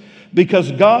us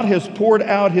because God has poured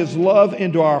out His love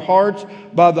into our hearts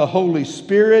by the Holy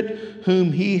Spirit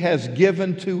whom He has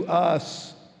given to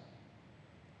us.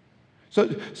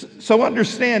 So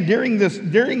understand, during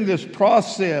this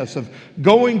process of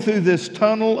going through this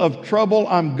tunnel of trouble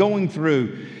I'm going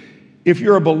through, if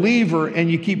you're a believer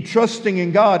and you keep trusting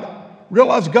in God,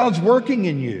 realize God's working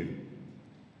in you.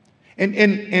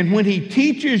 And when He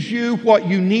teaches you what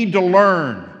you need to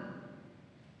learn,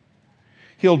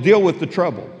 He'll deal with the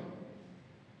trouble.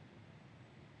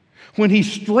 When He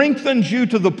strengthens you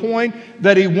to the point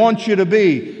that He wants you to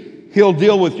be, He'll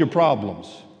deal with your problems.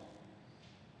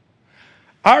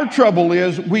 Our trouble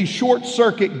is we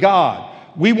short-circuit God.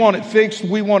 We want it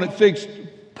fixed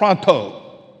pronto.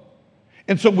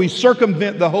 And so we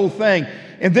circumvent the whole thing.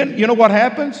 And then you know what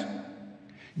happens?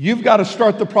 You've got to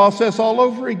start the process all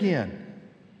over again.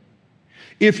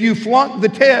 If you flunk the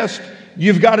test,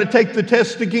 you've got to take the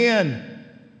test again.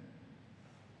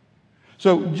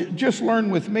 So just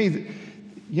learn with me.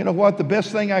 You know what? The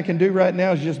best thing I can do right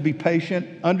now is just be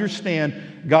patient. Understand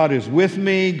God is with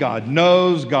me. God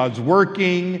knows. God's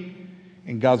working.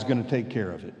 And God's going to take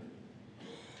care of it.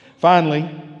 Finally,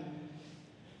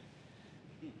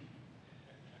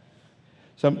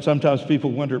 sometimes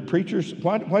people wonder, preachers,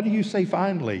 why do you say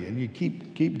finally? And you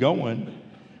keep going.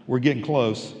 We're getting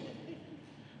close.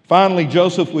 Finally,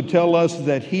 Joseph would tell us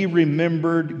that he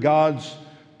remembered God's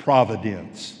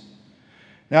providence.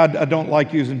 Now, I don't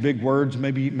like using big words.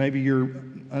 Maybe you're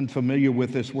unfamiliar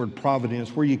with this word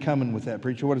providence. Where are you coming with that,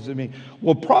 preacher? What does it mean?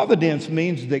 Well, providence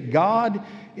means that God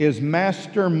is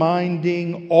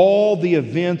masterminding all the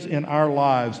events in our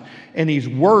lives, and He's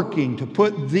working to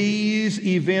put these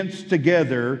events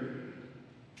together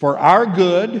for our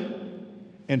good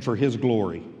and for His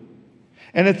glory.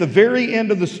 And at the very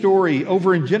end of the story,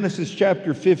 over in Genesis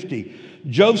chapter 50,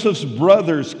 Joseph's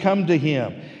brothers come to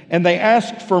him, and they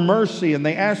ask for mercy, and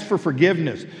they ask for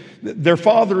forgiveness. Their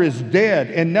father is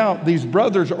dead, and now these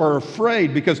brothers are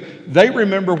afraid because they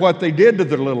remember what they did to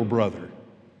their little brother.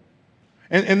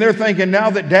 And they're thinking, now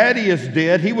that Daddy is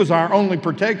dead, he was our only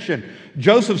protection.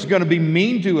 Joseph's going to be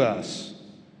mean to us.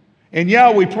 And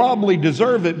yeah, we probably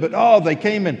deserve it, but they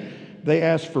came and they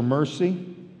asked for mercy.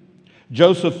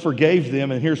 Joseph forgave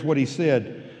them, and here's what he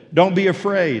said. Don't be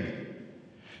afraid.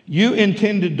 You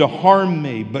intended to harm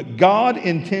me, but God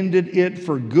intended it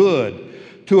for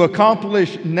good, to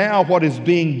accomplish now what is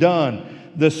being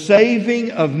done, the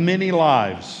saving of many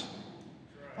lives.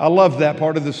 I love that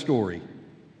part of the story.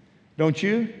 Don't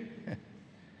you?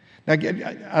 Now,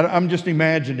 I'm just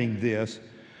imagining this,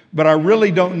 but I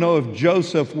really don't know if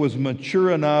Joseph was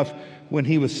mature enough when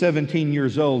he was 17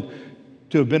 years old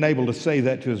to have been able to say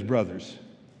that to his brothers.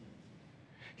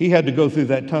 He had to go through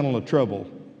that tunnel of trouble.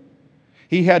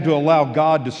 He had to allow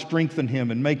God to strengthen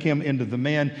him and make him into the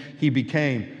man he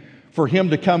became. For him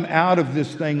to come out of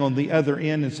this thing on the other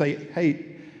end and say,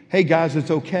 hey guys, it's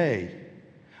okay.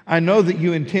 I know that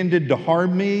you intended to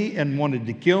harm me and wanted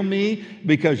to kill me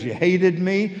because you hated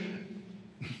me,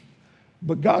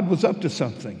 but God was up to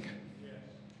something.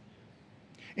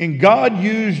 And God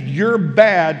used your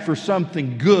bad for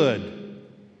something good.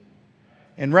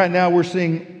 And right now we're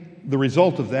seeing the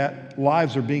result of that.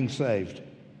 Lives are being saved.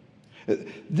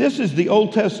 This is the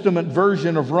Old Testament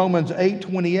version of Romans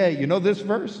 8:28. You know this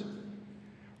verse?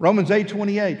 Romans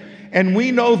 8:28. And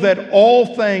we know that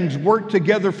all things work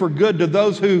together for good to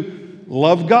those who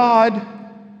love God,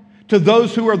 to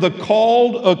those who are the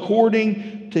called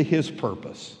according to His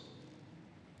purpose.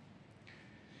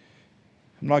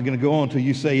 I'm not going to go on until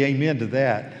you say amen to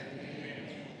that.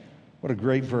 What a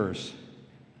great verse.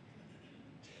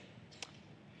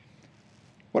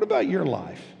 What about your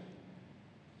life?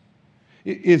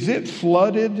 Is it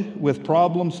flooded with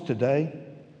problems today?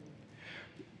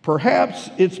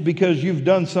 Perhaps it's because you've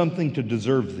done something to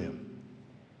deserve them.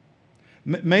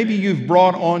 Maybe you've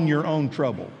brought on your own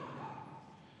trouble.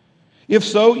 If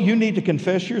so, you need to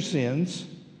confess your sins,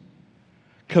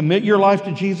 commit your life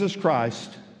to Jesus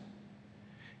Christ,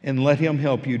 and let Him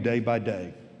help you day by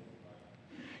day.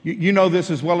 You know this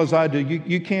as well as I do.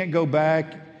 You can't go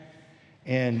back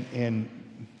and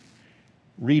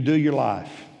redo your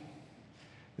life.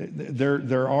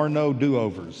 There are no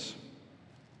do-overs.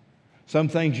 Some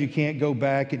things you can't go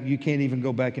back, and you can't even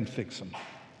go back and fix them.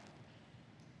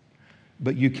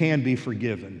 But you can be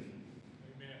forgiven.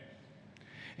 Amen.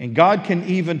 And God can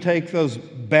even take those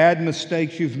bad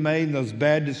mistakes you've made, and those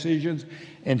bad decisions,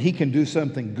 and He can do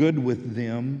something good with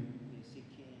them. Yes, He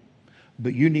can.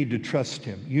 But you need to trust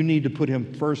Him. You need to put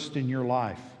Him first in your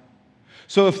life.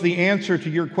 So if the answer to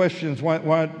your question is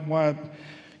why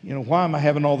am I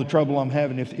having all the trouble I'm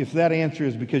having? If that answer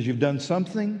is because you've done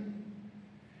something,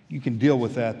 you can deal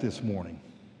with that this morning.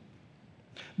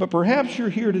 But perhaps you're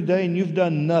here today and you've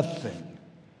done nothing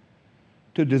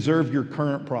to deserve your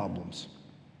current problems.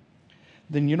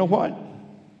 Then you know what?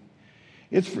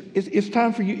 It's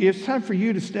time for you. It's time for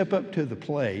you to step up to the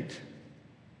plate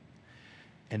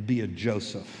and be a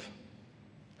Joseph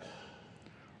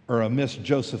or a Miss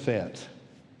Josephette.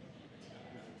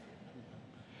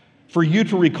 For you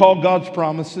to recall God's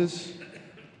promises,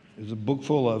 there's a book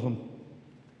full of them.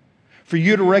 For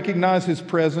you to recognize His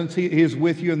presence, He is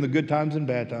with you in the good times and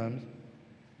bad times.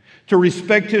 To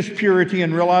respect His purity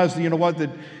and realize, that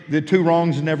the two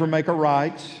wrongs never make a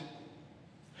right.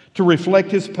 To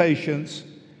reflect His patience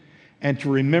and to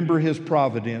remember His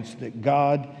providence, that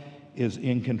God is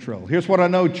in control. Here's what I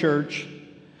know, church.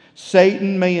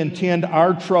 Satan may intend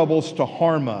our troubles to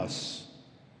harm us.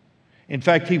 In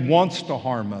fact, he wants to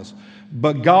harm us.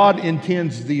 But God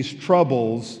intends these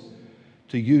troubles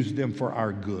to use them for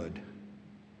our good.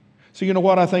 So you know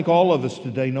what? I think all of us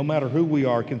today, no matter who we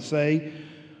are, can say,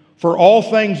 for all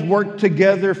things work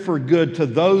together for good to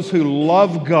those who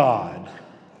love God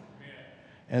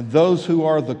and those who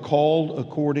are the called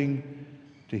according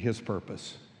to His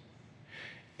purpose.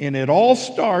 And it all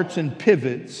starts and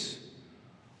pivots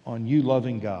on you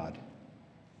loving God.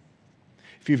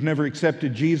 If you've never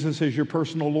accepted Jesus as your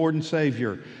personal Lord and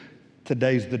Savior,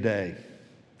 today's the day.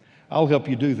 I'll help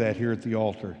you do that here at the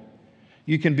altar.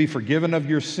 You can be forgiven of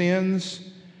your sins,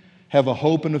 have a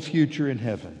hope and a future in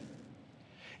heaven.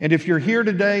 And if you're here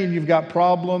today and you've got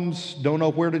problems, don't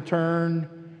know where to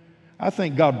turn, I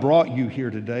think God brought you here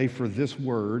today for this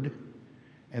word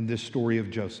and this story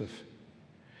of Joseph.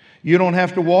 You don't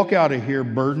have to walk out of here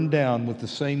burdened down with the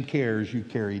same cares you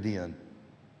carried in.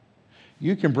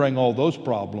 You can bring all those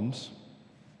problems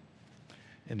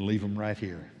and leave them right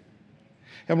here.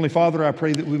 Heavenly Father, I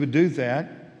pray that we would do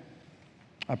that.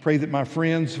 I pray that my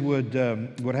friends would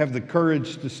have the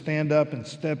courage to stand up and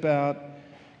step out,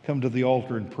 come to the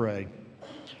altar and pray.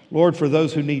 Lord, for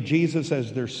those who need Jesus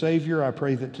as their Savior, I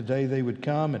pray that today they would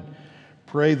come and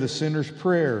pray the sinner's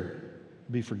prayer,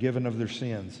 be forgiven of their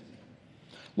sins.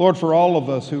 Lord, for all of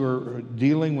us who are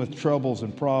dealing with troubles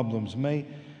and problems, may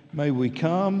we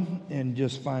come and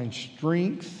just find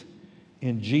strength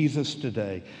in Jesus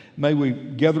today. May we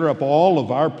gather up all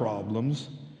of our problems,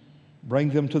 bring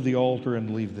them to the altar,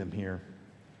 and leave them here.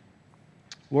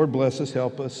 Lord, bless us,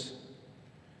 help us.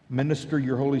 Minister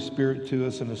your Holy Spirit to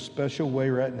us in a special way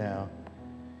right now.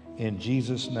 In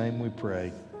Jesus' name we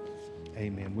pray.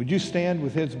 Amen. Would you stand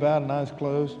with heads bowed and eyes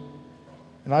closed?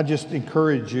 And I just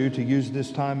encourage you to use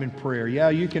this time in prayer. Yeah,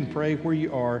 you can pray where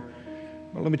you are.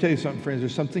 But let me tell you something, friends.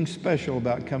 There's something special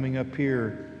about coming up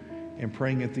here and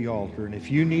praying at the altar. And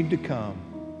if you need to come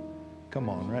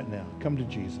on right now. Come to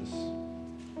Jesus.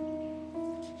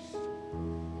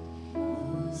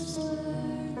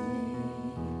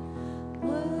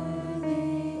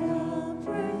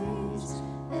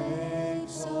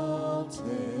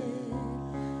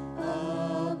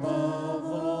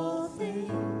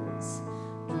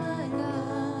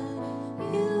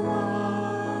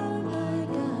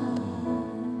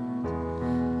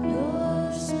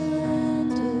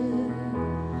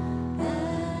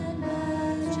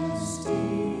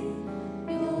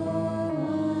 Your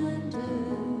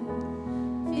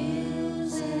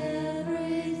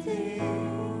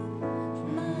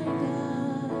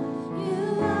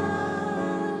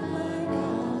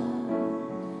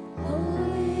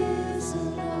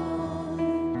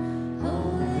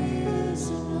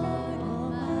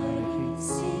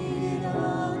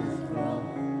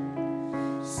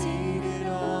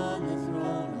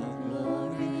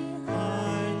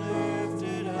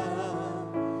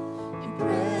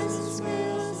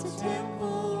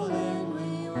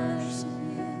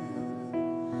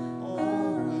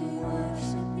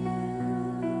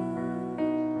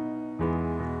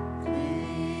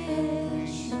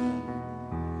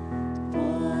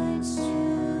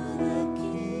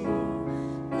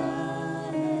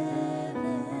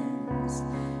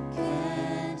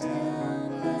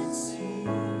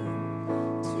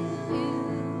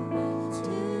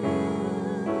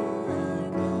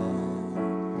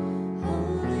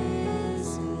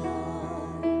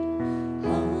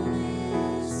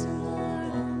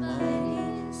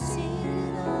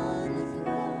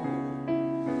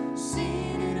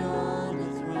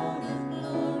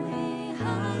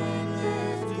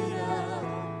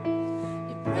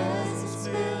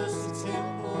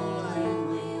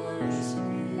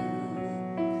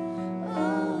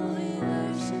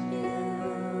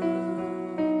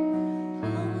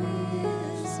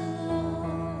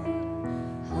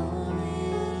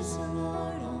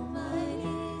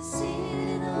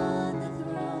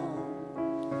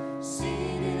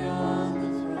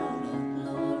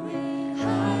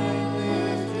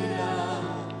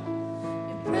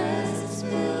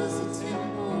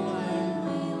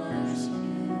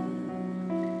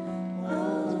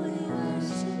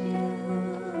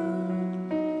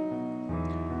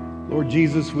Lord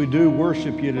Jesus, we do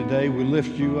worship you today. We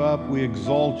lift you up. We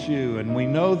exalt you. And we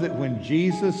know that when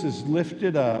Jesus is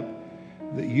lifted up,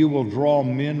 that you will draw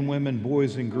men, women,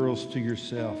 boys, and girls to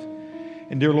yourself.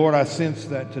 And dear Lord, I sense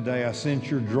that today. I sense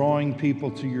you're drawing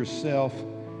people to yourself.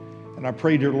 And I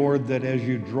pray, dear Lord, that as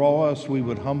you draw us, we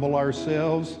would humble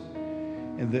ourselves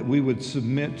and that we would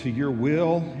submit to your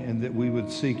will and that we would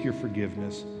seek your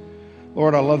forgiveness.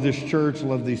 Lord, I love this church, I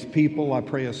love these people. I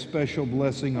pray a special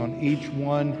blessing on each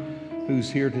one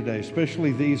who's here today,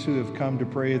 especially these who have come to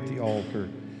pray at the altar.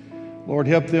 Lord,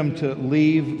 help them to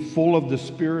leave full of the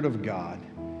Spirit of God.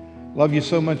 Love you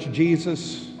so much,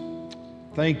 Jesus.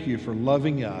 Thank you for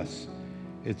loving us.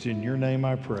 It's in your name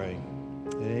I pray.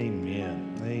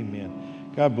 Amen.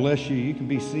 Amen. God bless you. You can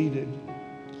be seated.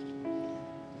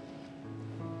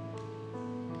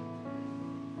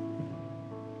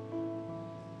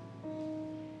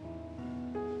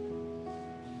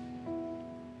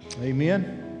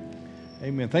 Amen.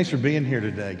 Amen. Thanks for being here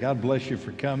today. God bless you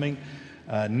for coming.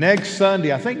 Next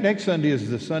Sunday, I think next Sunday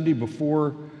is the Sunday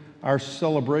before our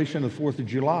celebration of the 4th of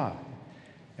July.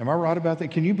 Am I right about that?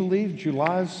 Can you believe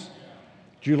July's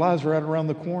right around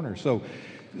the corner? So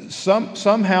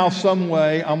somehow, some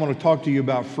way, I'm going to talk to you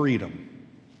about freedom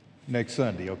next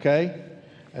Sunday, okay?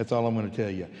 That's all I'm going to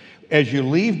tell you. As you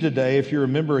leave today, if you're a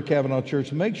member of Cavanaugh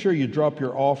Church, make sure you drop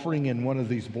your offering in one of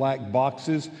these black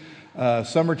boxes.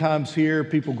 Summertime's here,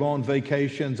 people go on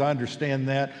vacations. I understand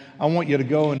that. I want you to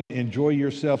go and enjoy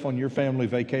yourself on your family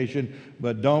vacation,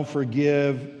 but don't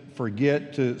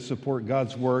forget to support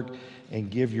God's work and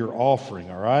give your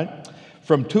offering, all right?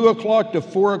 From 2 o'clock to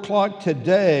 4 o'clock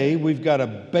today, we've got a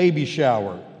baby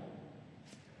shower.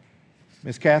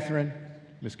 Miss Catherine,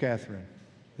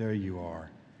 there you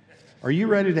are. Are you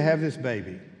ready to have this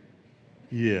baby?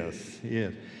 Yes.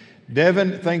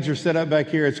 Devin, things are set up back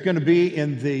here. It's going to be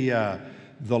in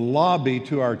the lobby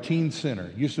to our teen center.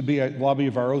 It used to be a lobby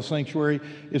of our old sanctuary.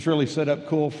 It's really set up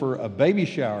cool for a baby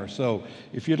shower. So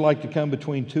if you'd like to come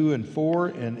between 2 and 4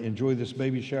 and enjoy this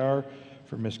baby shower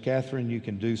for Miss Catherine, you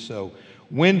can do so.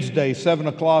 Wednesday, 7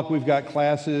 o'clock, we've got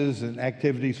classes and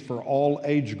activities for all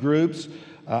age groups.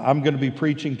 I'm going to be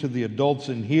preaching to the adults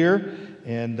in here,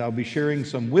 and I'll be sharing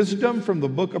some wisdom from the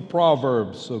book of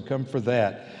Proverbs, so come for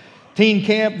that. Teen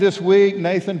camp this week.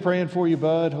 Nathan, praying for you,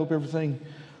 bud. Hope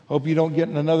you don't get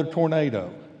in another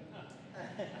tornado.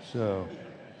 So,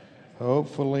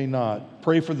 hopefully not.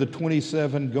 Pray for the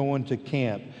 27 going to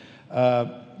camp.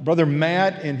 Brother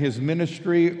Matt and his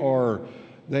ministry are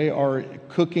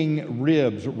cooking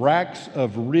ribs, racks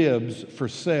of ribs for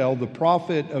sale. The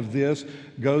profit of this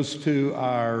goes to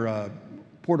our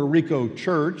Puerto Rico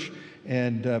church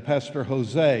and Pastor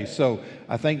Jose. So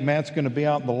I think Matt's going to be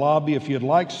out in the lobby. If you'd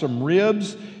like some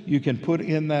ribs, you can put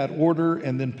in that order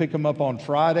and then pick them up on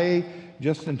Friday,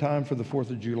 just in time for the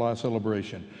 4th of July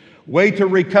celebration. Way to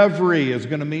Recovery is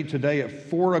going to meet today at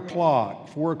 4 o'clock.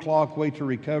 4 o'clock, Way to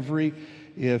Recovery.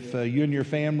 If you and your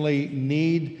family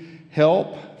need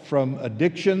help from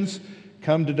addictions,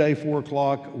 come today, 4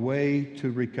 o'clock, Way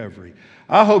to Recovery.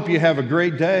 I hope you have a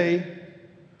great day,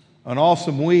 an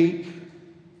awesome week.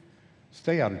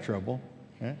 Stay out of trouble.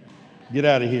 Okay? Get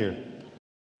out of here.